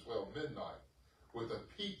 12 noon to 12 midnight. With the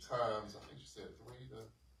peak times, I think you said 3 to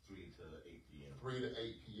 8 p.m. 3 to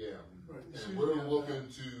 8 p.m. And we're looking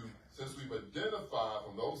to, since we've identified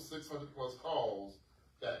from those 600 plus calls,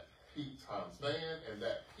 that peak time span, and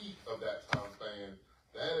that peak of that time span,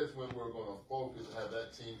 that is when we're going to focus and have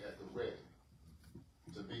that team at the ready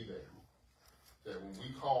to be there. That when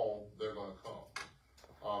we call, they're going to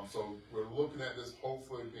come. So we're looking at this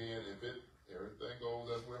hopefully being, if everything goes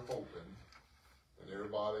as we're hoping, and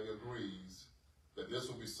everybody agrees, that this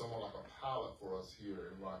will be somewhat like a pilot for us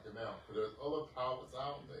here in Rocky Mount. Because there's other pilots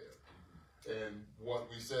out there. And what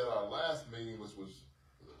we said at our last meeting, which was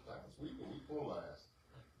last week or week before last,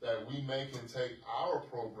 that we can take our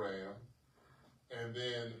program and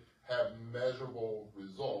then have measurable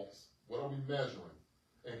results. What are we measuring?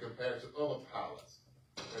 And compared to other pilots.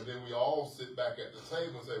 And then we all sit back at the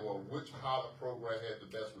table and say, well, which pilot program had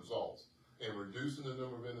the best results in reducing the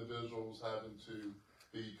number of individuals having to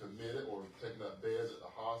be committed or taking up beds at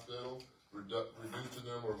the hospital, reduce the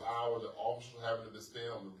number of hours that officers are having to spend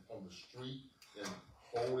on the street and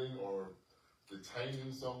holding or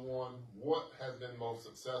detaining someone. What has been most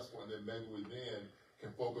successful? And then maybe we then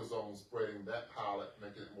can focus on spreading that pilot,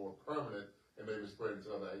 making it more permanent, and maybe spreading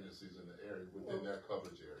to other agencies in the area, within their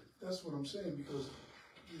coverage area. That's what I'm saying, because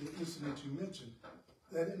the incident you mentioned,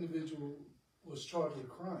 that individual was charged with a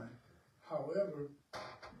crime. However,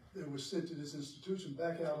 they were sent to this institution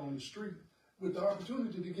back out on the street with the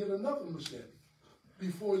opportunity to get another machete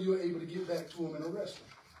before you're able to get back to him and arrest him.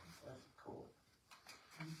 That's cool.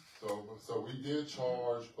 So we did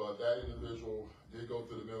charge, but that individual did go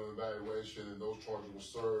through the mental evaluation, and those charges were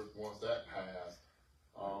served once that passed.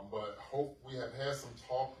 But we have had some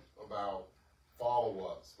talk about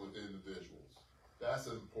follow-ups with individuals. That's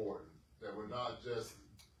important, that we're not just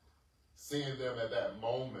seeing them at that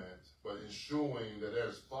moment, but ensuring that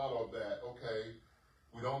there's follow-up, that, okay,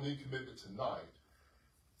 we don't need commitment tonight,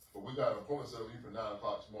 but we got an appointment set up for 9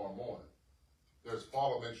 o'clock tomorrow morning. There's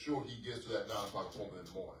follow-up, make sure he gets to that 9 o'clock appointment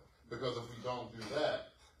in the morning. Because if we don't do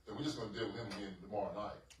that, then we're just going to deal with him again tomorrow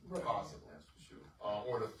night, possible. That's for sure.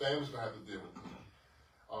 Or the family's going to have to deal with him.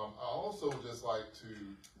 I also just like to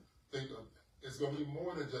think of, it's going to be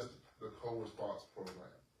more than just the co-response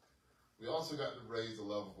program. We also got to raise the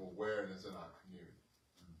level of awareness in our community.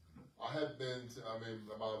 I had been to,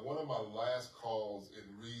 one of my last calls in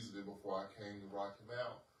Reasoning before I came to Rocky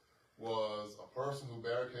Mount was a person who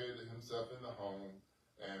barricaded himself in the home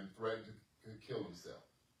and threatened to kill himself.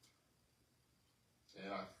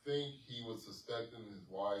 And I think he was suspecting his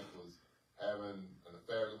wife was having an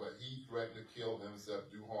affair, but he threatened to kill himself,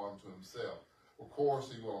 do harm to himself. Of course,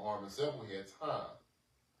 he won't harm himself when he had time.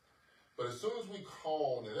 But as soon as we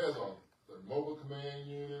called, and there's a mobile command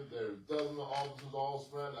unit, there's dozens of officers all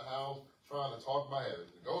surrounding the house trying to talk about it.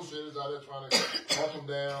 Negotiators out there trying to talk them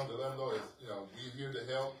down, to let them know, we're here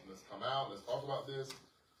to help, let's come out, let's talk about this.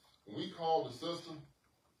 When we called the system,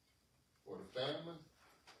 or the family,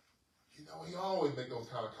 you know, he always make those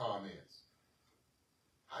kind of comments.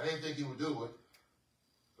 I didn't think he would do it,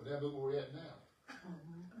 but then look where we're at now.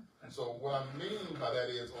 And so what I mean by that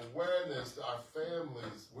is awareness to our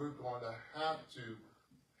families. We're going to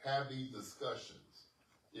have these discussions.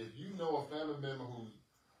 If you know a family member who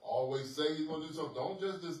always say he's going to do something, don't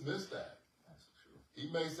just dismiss that. He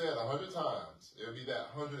may say it 100 times. It'll be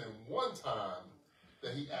that 101 time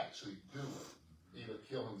that he actually do it. Either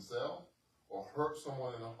kill himself or hurt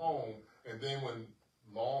someone in the home. And then when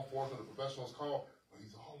law enforcement or professionals call, well,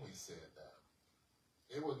 he's always said that.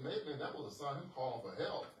 It was maybe that was a sign of him calling for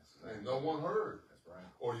help. And no one heard. That's right.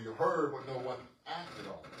 Or you heard but no one acted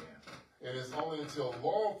on it. Yeah. And it's only until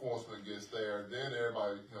law enforcement gets there, then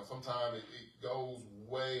everybody, you know, sometimes it goes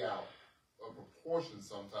way out of proportion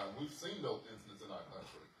sometimes. We've seen those incidents in our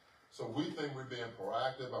country. So we think we're being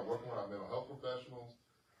proactive by working with our mental health professionals,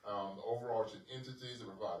 the overarching entities that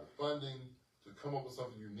provide funding to come up with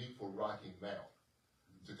something unique for Rocky Mount,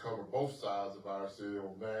 to cover both sides of our city,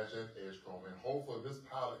 or Nash and Edgecombe. And hopefully if this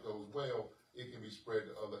pilot goes well, it can be spread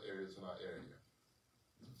to other areas in our area.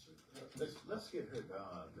 Let's get her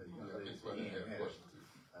done. The young lady Ian has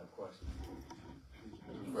a question.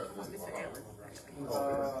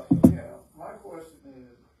 Yeah, my question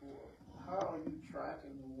is, how are you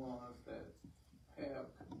tracking the ones that have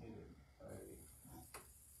committed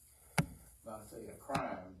not say a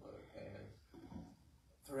crime, but has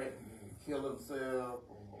threatened to kill himself,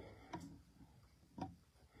 or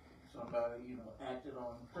somebody, you know, acted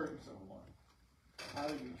on hurting someone? How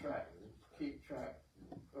do you track it? Keep track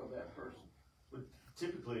of that person? But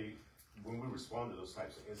typically, when we respond to those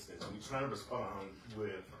types of incidents, we try to respond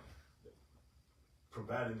with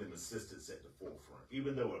providing them assistance at the forefront.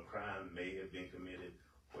 Even though a crime may have been committed,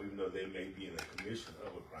 or even though they may be in the commission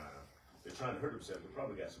of a crime, they're trying to hurt themselves, they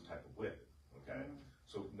probably got some type of weapon, okay?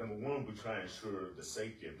 So number one, we try to ensure the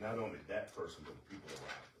safety of not only that person, but the people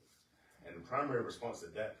around them. And the primary response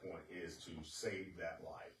at that point is to save that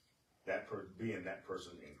life, being that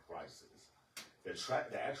person in crisis.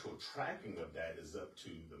 The actual tracking of that is up to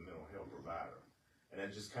the mental health provider. And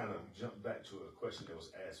that just kind of jumped back to a question that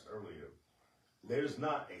was asked earlier. There's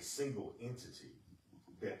not a single entity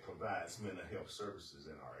that provides mental health services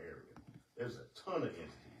in our area. There's a ton of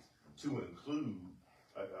entities, to include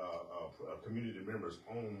a community member's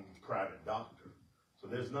own private doctor. So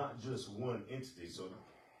there's not just one entity. So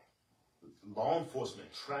law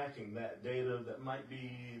enforcement tracking that data, that might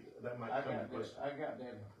come into question. I got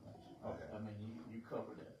that information. Okay. I mean, you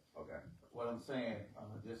covered that. Okay. What I'm saying,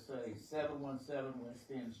 just say 717 West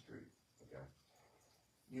End Street. Okay.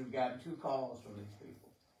 You've gotten 2 calls from these people.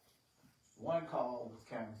 One call was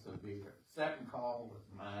kind of severe. Second call was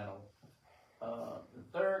mild. The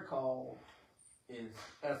third call is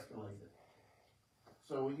escalated.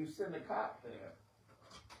 So when you send a cop there,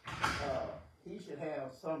 he should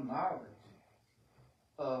have some knowledge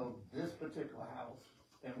of this particular house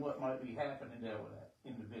and what might be happening there with that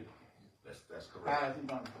individual. That's correct. How is he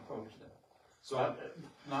going to approach that? So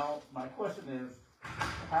now, my question is,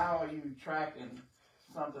 how are you tracking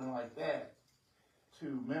something like that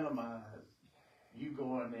to minimize you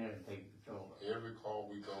going there and taking control of it? Every call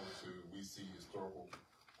we go to, we see historical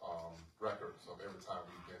records of every time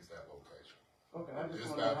we've been to that location. Okay, I just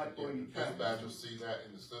want to know how you track it. Dispatchers see that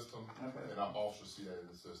in the system, Okay. and our officers see that in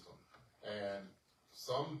the system. And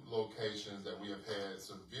some locations that we have had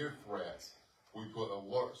severe threats, we put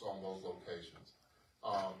alerts on those locations.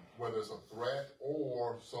 Whether it's a threat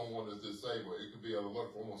or someone is disabled, it could be an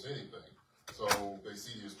alert for almost anything. So they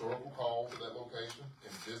see the historical calls at that location,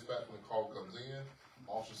 and dispatch when the call comes in,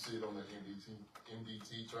 officers see it on the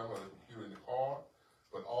MDT terminal or the computer in the car.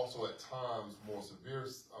 But also at times, more severe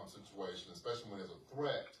situations, especially when there's a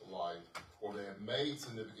threat to life, or they have made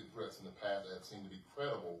significant threats in the past that have seemed to be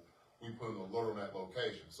credible, we put an alert on that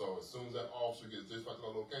location. So as soon as that officer gets dispatched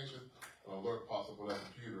to that location, an alert pops up on that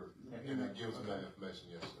computer, and it gives them that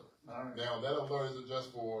information, yes, sir. All right. Now, that alert isn't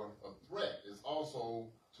just for a threat, it's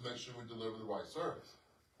also to make sure we deliver the right service.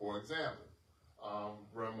 For example,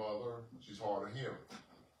 grandmother, she's hard of hearing.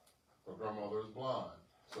 Her grandmother is blind.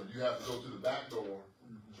 So you have to go to the back door,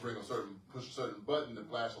 push a certain button to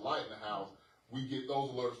flash a light in the house. We get those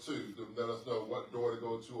alerts too, to let us know what door to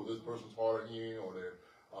go to, or this person's hard of hearing, or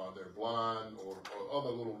they're blind, or other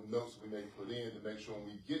little notes we may put in to make sure when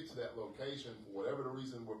we get to that location, for whatever the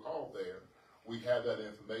reason we're called there, we have that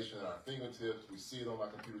information at our fingertips, we see it on our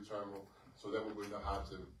computer terminal, so that way we know how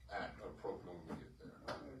to act appropriately when we get there.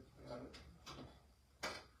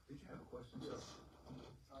 Did you have a question? Yes.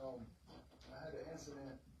 I had an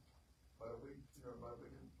incident about a week or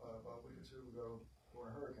two ago during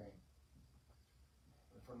a hurricane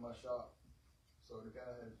in front of my shop. So the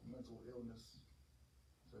guy had mental illness.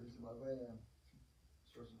 So he's in my van,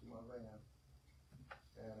 searching through my van.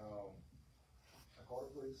 And I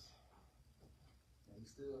called the police. And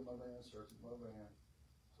he's still in my van, searching through my van.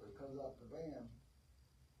 So he comes out the van.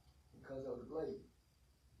 He comes out with a blade.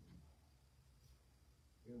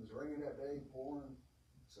 It was raining that day, pouring.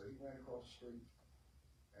 So he ran across the street.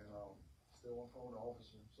 And still on phone with the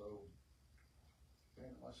officer. So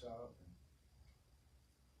came to my shop. And,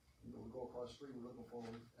 you know, we go across the street, we're looking for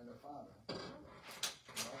him, and they find him.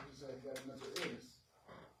 And the officer said he got a mental illness.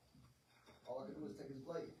 All I could do is take his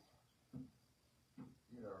blade.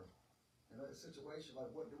 You know, in that situation,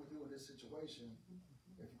 like what do we do in this situation?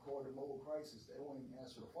 If you call the mobile crisis, they won't even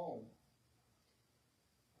answer the phone.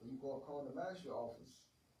 When you go and call the magistrate office,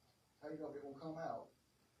 how do you know if they won't come out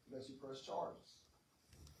unless you press charges?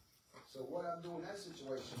 So what I do in that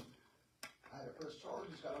situation, I had to press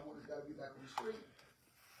charges because I want this guy to be back on the street.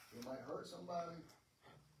 It might hurt somebody.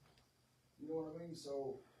 You know what I mean?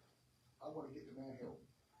 So I want to get the man help.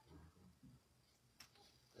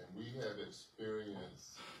 And we have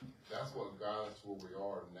experienced, that's what got us to where we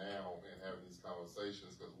are now and having these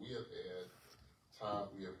conversations, because we have had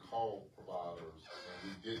times we have called providers and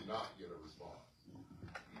we did not get a response.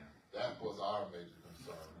 That was our major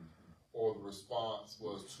concern. Or the response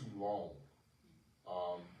was too long.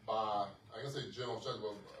 I can say general instruction,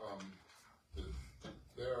 but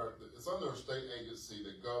it's under a state agency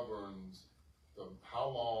that governs how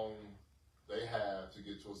long they have to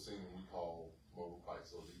get to a scene we call mobile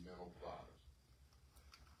crisis or the mental providers.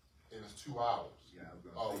 And it's 2 hours. Yeah,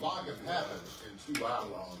 a lot can happen in 2 hours.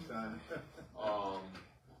 Long time.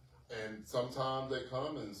 And sometimes they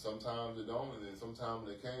come and sometimes they don't, and then sometimes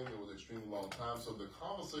they came, it was an extremely long time. So the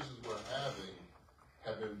conversations we're having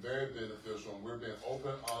have been very beneficial, and we're being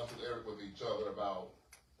open, honest with each other about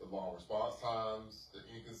the long response times, the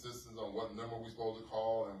inconsistencies on what number we're supposed to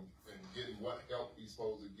call, and getting what help we're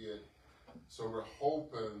supposed to get. So we're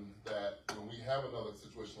hoping that when we have another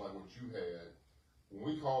situation like what you had, when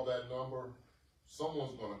we call that number,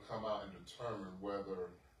 someone's going to come out and determine what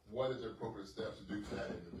is the appropriate steps to do for that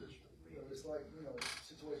individual. You know, it's like, you know, the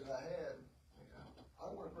situation I had, I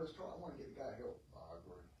don't want to press charge, I want to get the guy help. I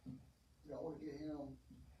agree. You know, I want to get him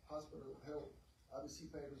hospital help,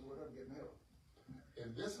 IBC papers or whatever, get him help.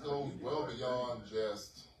 And this goes well beyond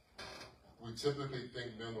just, we typically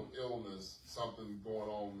think mental illness, something going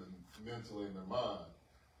on mentally in the mind.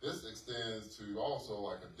 This extends to also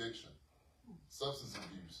like addiction, substance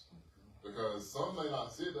abuse. Because some may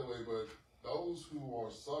not see it that way, but those who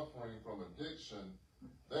are suffering from addiction,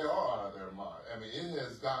 they are out of their mind. I mean, it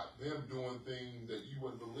has got them doing things that you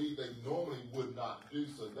wouldn't believe they normally would not do.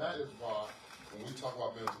 So that is why when we talk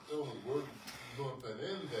about mental illness, we're lumping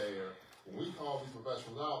in there. When we call these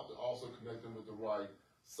professionals out, to also connect them with the right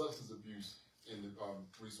substance abuse in the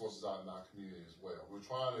resources out in our community as well. We're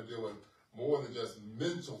trying to deal with more than just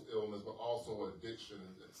mental illness, but also addiction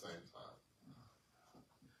at the same time.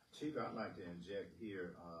 Chief, I'd like to inject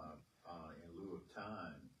here in lieu of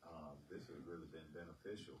time. This has really been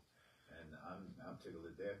beneficial, and I'm tickled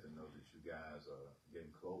to death to know that you guys are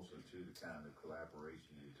getting closer to the kind of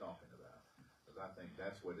collaboration you're talking about, because I think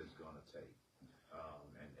that's what it's going to take.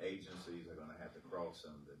 And agencies are going to have to cross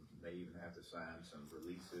some, may even have to sign some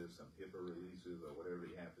releases, some HIPAA releases, or whatever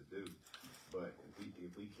you have to do. But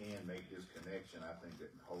if we can make this connection, I think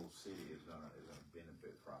that the whole city is going to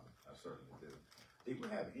benefit from it. I certainly do. Did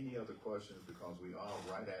we have any other questions? Because we are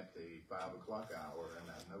right at the 5 o'clock hour, and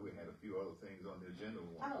I know we had a few other things on the agenda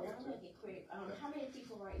we want to get to. I'm gonna get quick. How many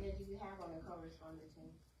people right now do you have on the co-responder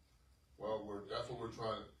team? Well, that's what we're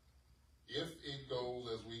trying to, if it goes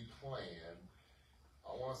as we plan,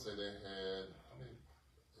 I want to say they had, how many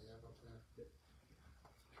they have up there?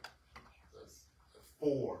 That's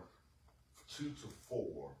 4, 2 to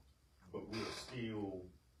 4, but we're still,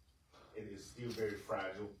 it is still very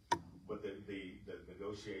fragile. But the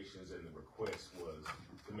negotiations and the request was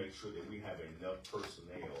to make sure that we have enough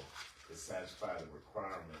personnel to satisfy the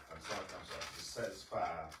requirement, to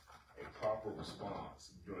satisfy a proper response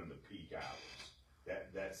during the peak hours.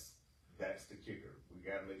 That's the kicker. We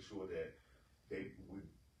gotta make sure that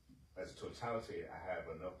as a totality, I have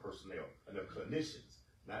enough personnel, enough clinicians,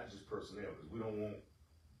 not just personnel, because we don't want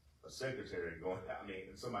a secretary going,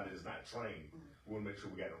 somebody that's not trained. We wanna make sure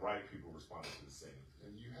we got the right people responding to the scene.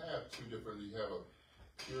 And you have two different, you have a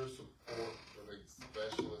peer support, a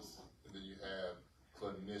specialist, and then you have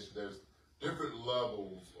clinicians. There's different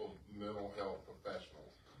levels of mental health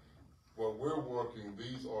professionals. Where we're working,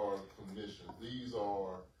 these are clinicians. These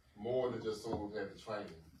are more than just someone who had the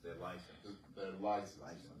training. They're licensed. They're licensed.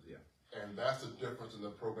 Licensed, yeah. And that's the difference in the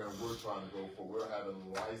program we're trying to go for. We're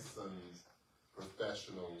having licensed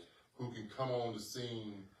professionals who can come on the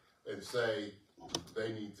scene and say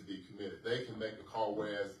they need to be committed. They can make the call,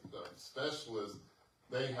 whereas the specialists,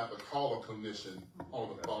 they have to call a commission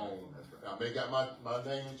on the phone. Now, I may got my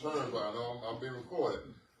name returned, but I know I'm being recorded.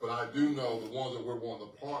 But I do know the ones that we're wanting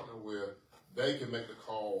to partner with, they can make the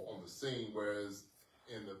call on the scene, whereas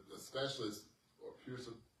in the specialist or peer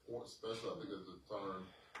support specialist, I think is the term,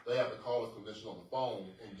 they have to call a commission on the phone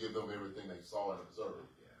and give them everything they saw and observed.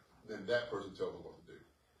 Then that person tells them what to do.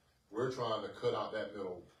 We're trying to cut out that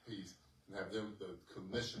middle piece and have them, the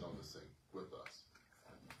commission on the scene with us.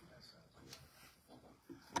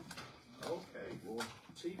 Okay, well,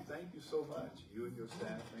 Chief, thank you so much. You and your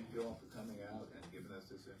staff, thank you all for coming out and giving us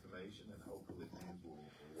this information, and hopefully things will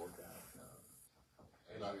work out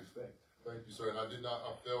as you expect. Thank you, sir. And I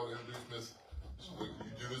failed to introduce Miss. You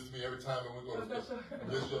do this to me every time, and we're going to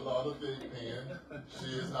Miss Yolanda Big Pen.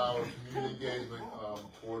 She is our community engagement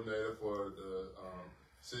coordinator for the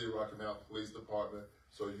City of Rocky Mount Police Department.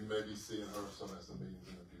 So you may be seeing her some at some meetings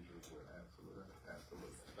in the future as well. Absolutely,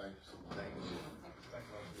 absolutely. Thank you so much. Thank you.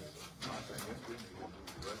 I guess we need to move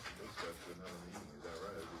the rest of this stuff to another meeting. Is that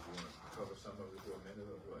right? Or do you want to cover some of it for a minute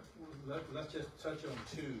or what? Let's just touch on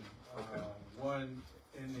two. Okay. One,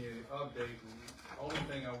 in the update, the only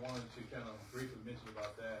thing I wanted to kind of briefly mention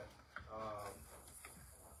about that,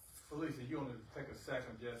 Felicia, you want to take a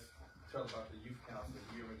second, just tell about the youth council.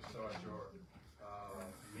 You're going to start your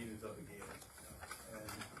meetings up again.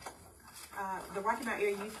 The Rocky Mount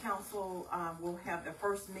Area Youth Council will have the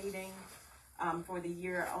first meeting for the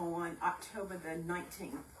year on October the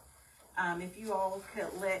 19th. If you all could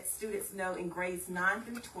let students know in grades 9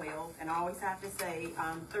 through 12, and I always have to say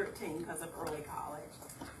 13 because of early college,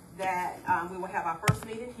 that we will have our first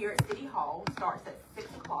meeting here at City Hall. Starts at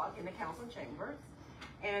 6 o'clock in the council chambers.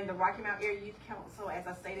 And the Rocky Mount Area Youth Council, as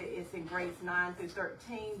I stated, is in grades 9 through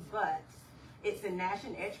 13, but it's in Nash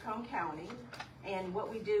and Edgecombe County. And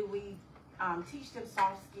what we do, we teach them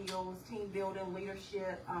soft skills, team building,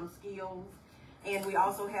 leadership skills. And we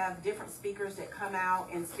also have different speakers that come out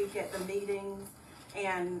and speak at the meetings.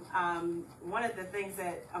 And one of the things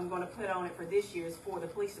that I'm going to put on it for this year is for the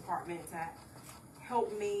police department to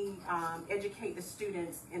help me educate the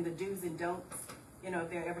students in the do's and don'ts. You know, if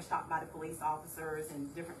they're ever stopped by the police officers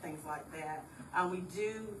and different things like that.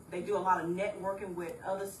 They do a lot of networking with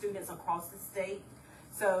other students across the state.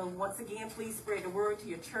 So once again, please spread the word to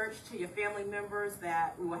your church, to your family members,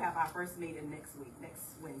 that we will have our first meeting next week,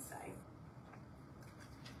 next Wednesday.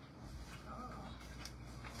 All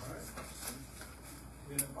right.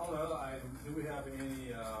 Then on the other item, do we have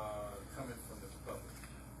any comments from the public?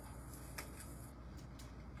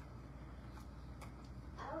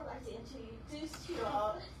 I would like to introduce you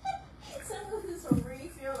all someone who's from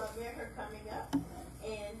Greenfield. I met her coming up,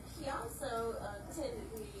 and she also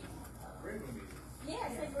attended the Greenfield meeting.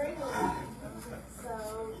 Yes, a Greenfield meeting. So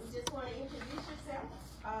you just want to introduce yourself?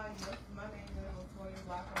 Yes, my name is Latoya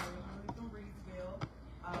Block. I'm originally from Reedsville.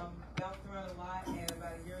 Bounced around a lot, and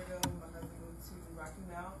about a year ago, my husband moved to Rocky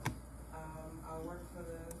Mount. I work for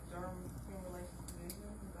the Durham Human Relations Division,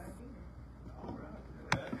 and I'm here. All right.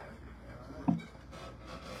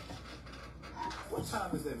 What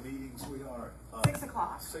time is that meeting, sweetheart? 6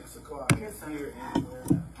 o'clock. 6 o'clock. Yes, sir. Here anywhere?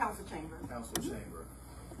 Council chamber. Council chamber.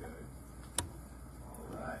 Okay.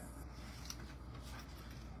 All right.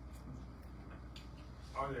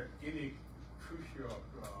 Are there any crucial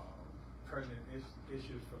pertinent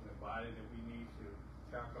issues from the body that we need to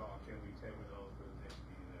tackle, or can we table those for the next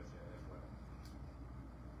meeting as well?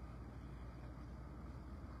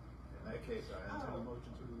 In that case, I enter a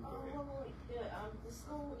motion to The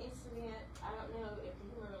school incident, I don't know if the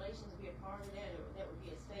Human Relations would be a part of that, or that would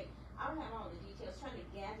be a state. I don't have all the details, trying to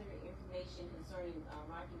gather information concerning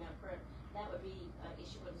Rocky Mount Prep. That would be an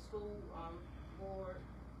issue with the school board,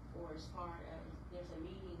 or as far as there's a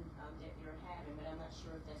meeting that they're having, but I'm not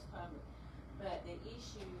sure if that's public. But the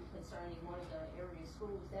issue concerning one of the area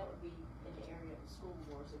schools, that would be in the area of the school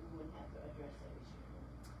board, so we wouldn't have to address that issue.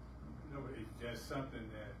 No, but it's just something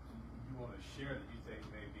that you want to share that you think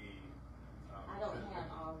may be. I don't have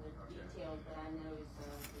all the details, but I know it's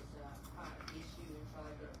a hot issue and try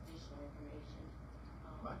to get additional information.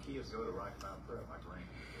 My kids go to Rocky Mountain Prep, my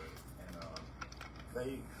grandkids do, and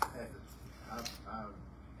they had to, I've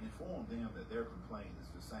informed them that their complaint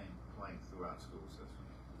is the same complaint throughout the school system.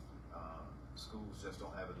 Schools just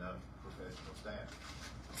don't have enough professional staff,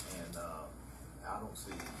 and I don't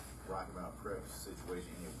see Rocky Mountain Prep's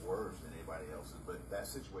situation any worse than anybody else's, but that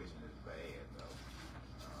situation is bad though.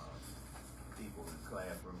 People in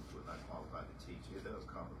classrooms who are not qualified to teach, it does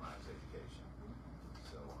compromise education.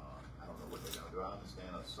 So I don't know what they're gonna do. I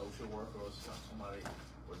understand a social worker or somebody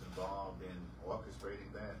was involved in orchestrating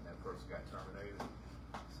that, and that person got terminated.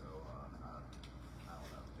 So, I don't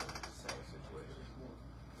know, it's a sad situation.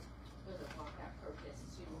 There's a walkout protest, the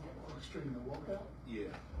student had one. Orchestrating the walkout?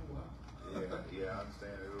 Yeah. Oh, wow. Yeah, I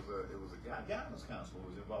understand. It was a guidance counselor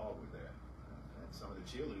who was involved with that. And some of the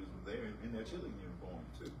cheerleaders were there in their cheerleading uniform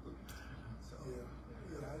too. So.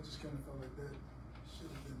 Yeah, I just kind of felt like that should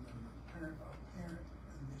have been a parent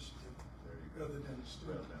initiative rather than a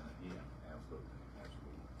student. Yeah, absolutely.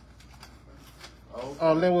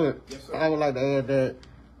 Linwood, Yes, sir. I would like to add that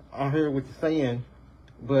I heard what you're saying,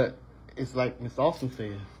 but it's like Ms. Austin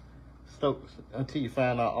said, Stokes, until you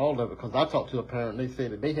find out all of it, because I talked to a parent, they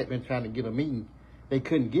said that they had been trying to get a meeting, they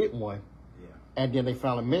couldn't get one, and then they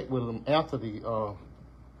finally met with them after the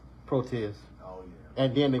protest,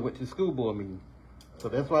 and then they went to the school board meeting. So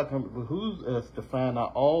that's why it behooves us to find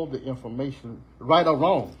out all the information, right or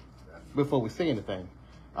wrong, before we say anything.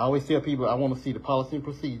 I always tell people I want to see the policy and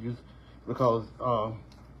procedures, because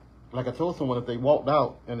like I told someone, if they walked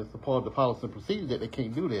out and it's a part of the policy and procedures that they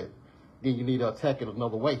can't do that, then you need to attack it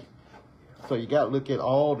another way. So you got to look at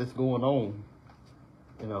all that's going on,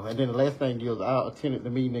 you know. And then the last thing is, I attended the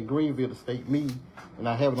meeting in Greenville, the state meeting, and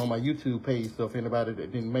I have it on my YouTube page. So if anybody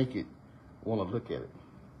that didn't make it want to look at it.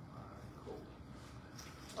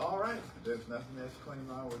 All right, if there's nothing else claimed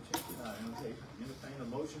our attention, I entertain a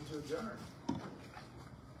motion to adjourn. All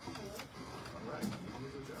right, meeting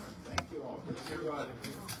is adjourned. Thank you all. Good to see everybody.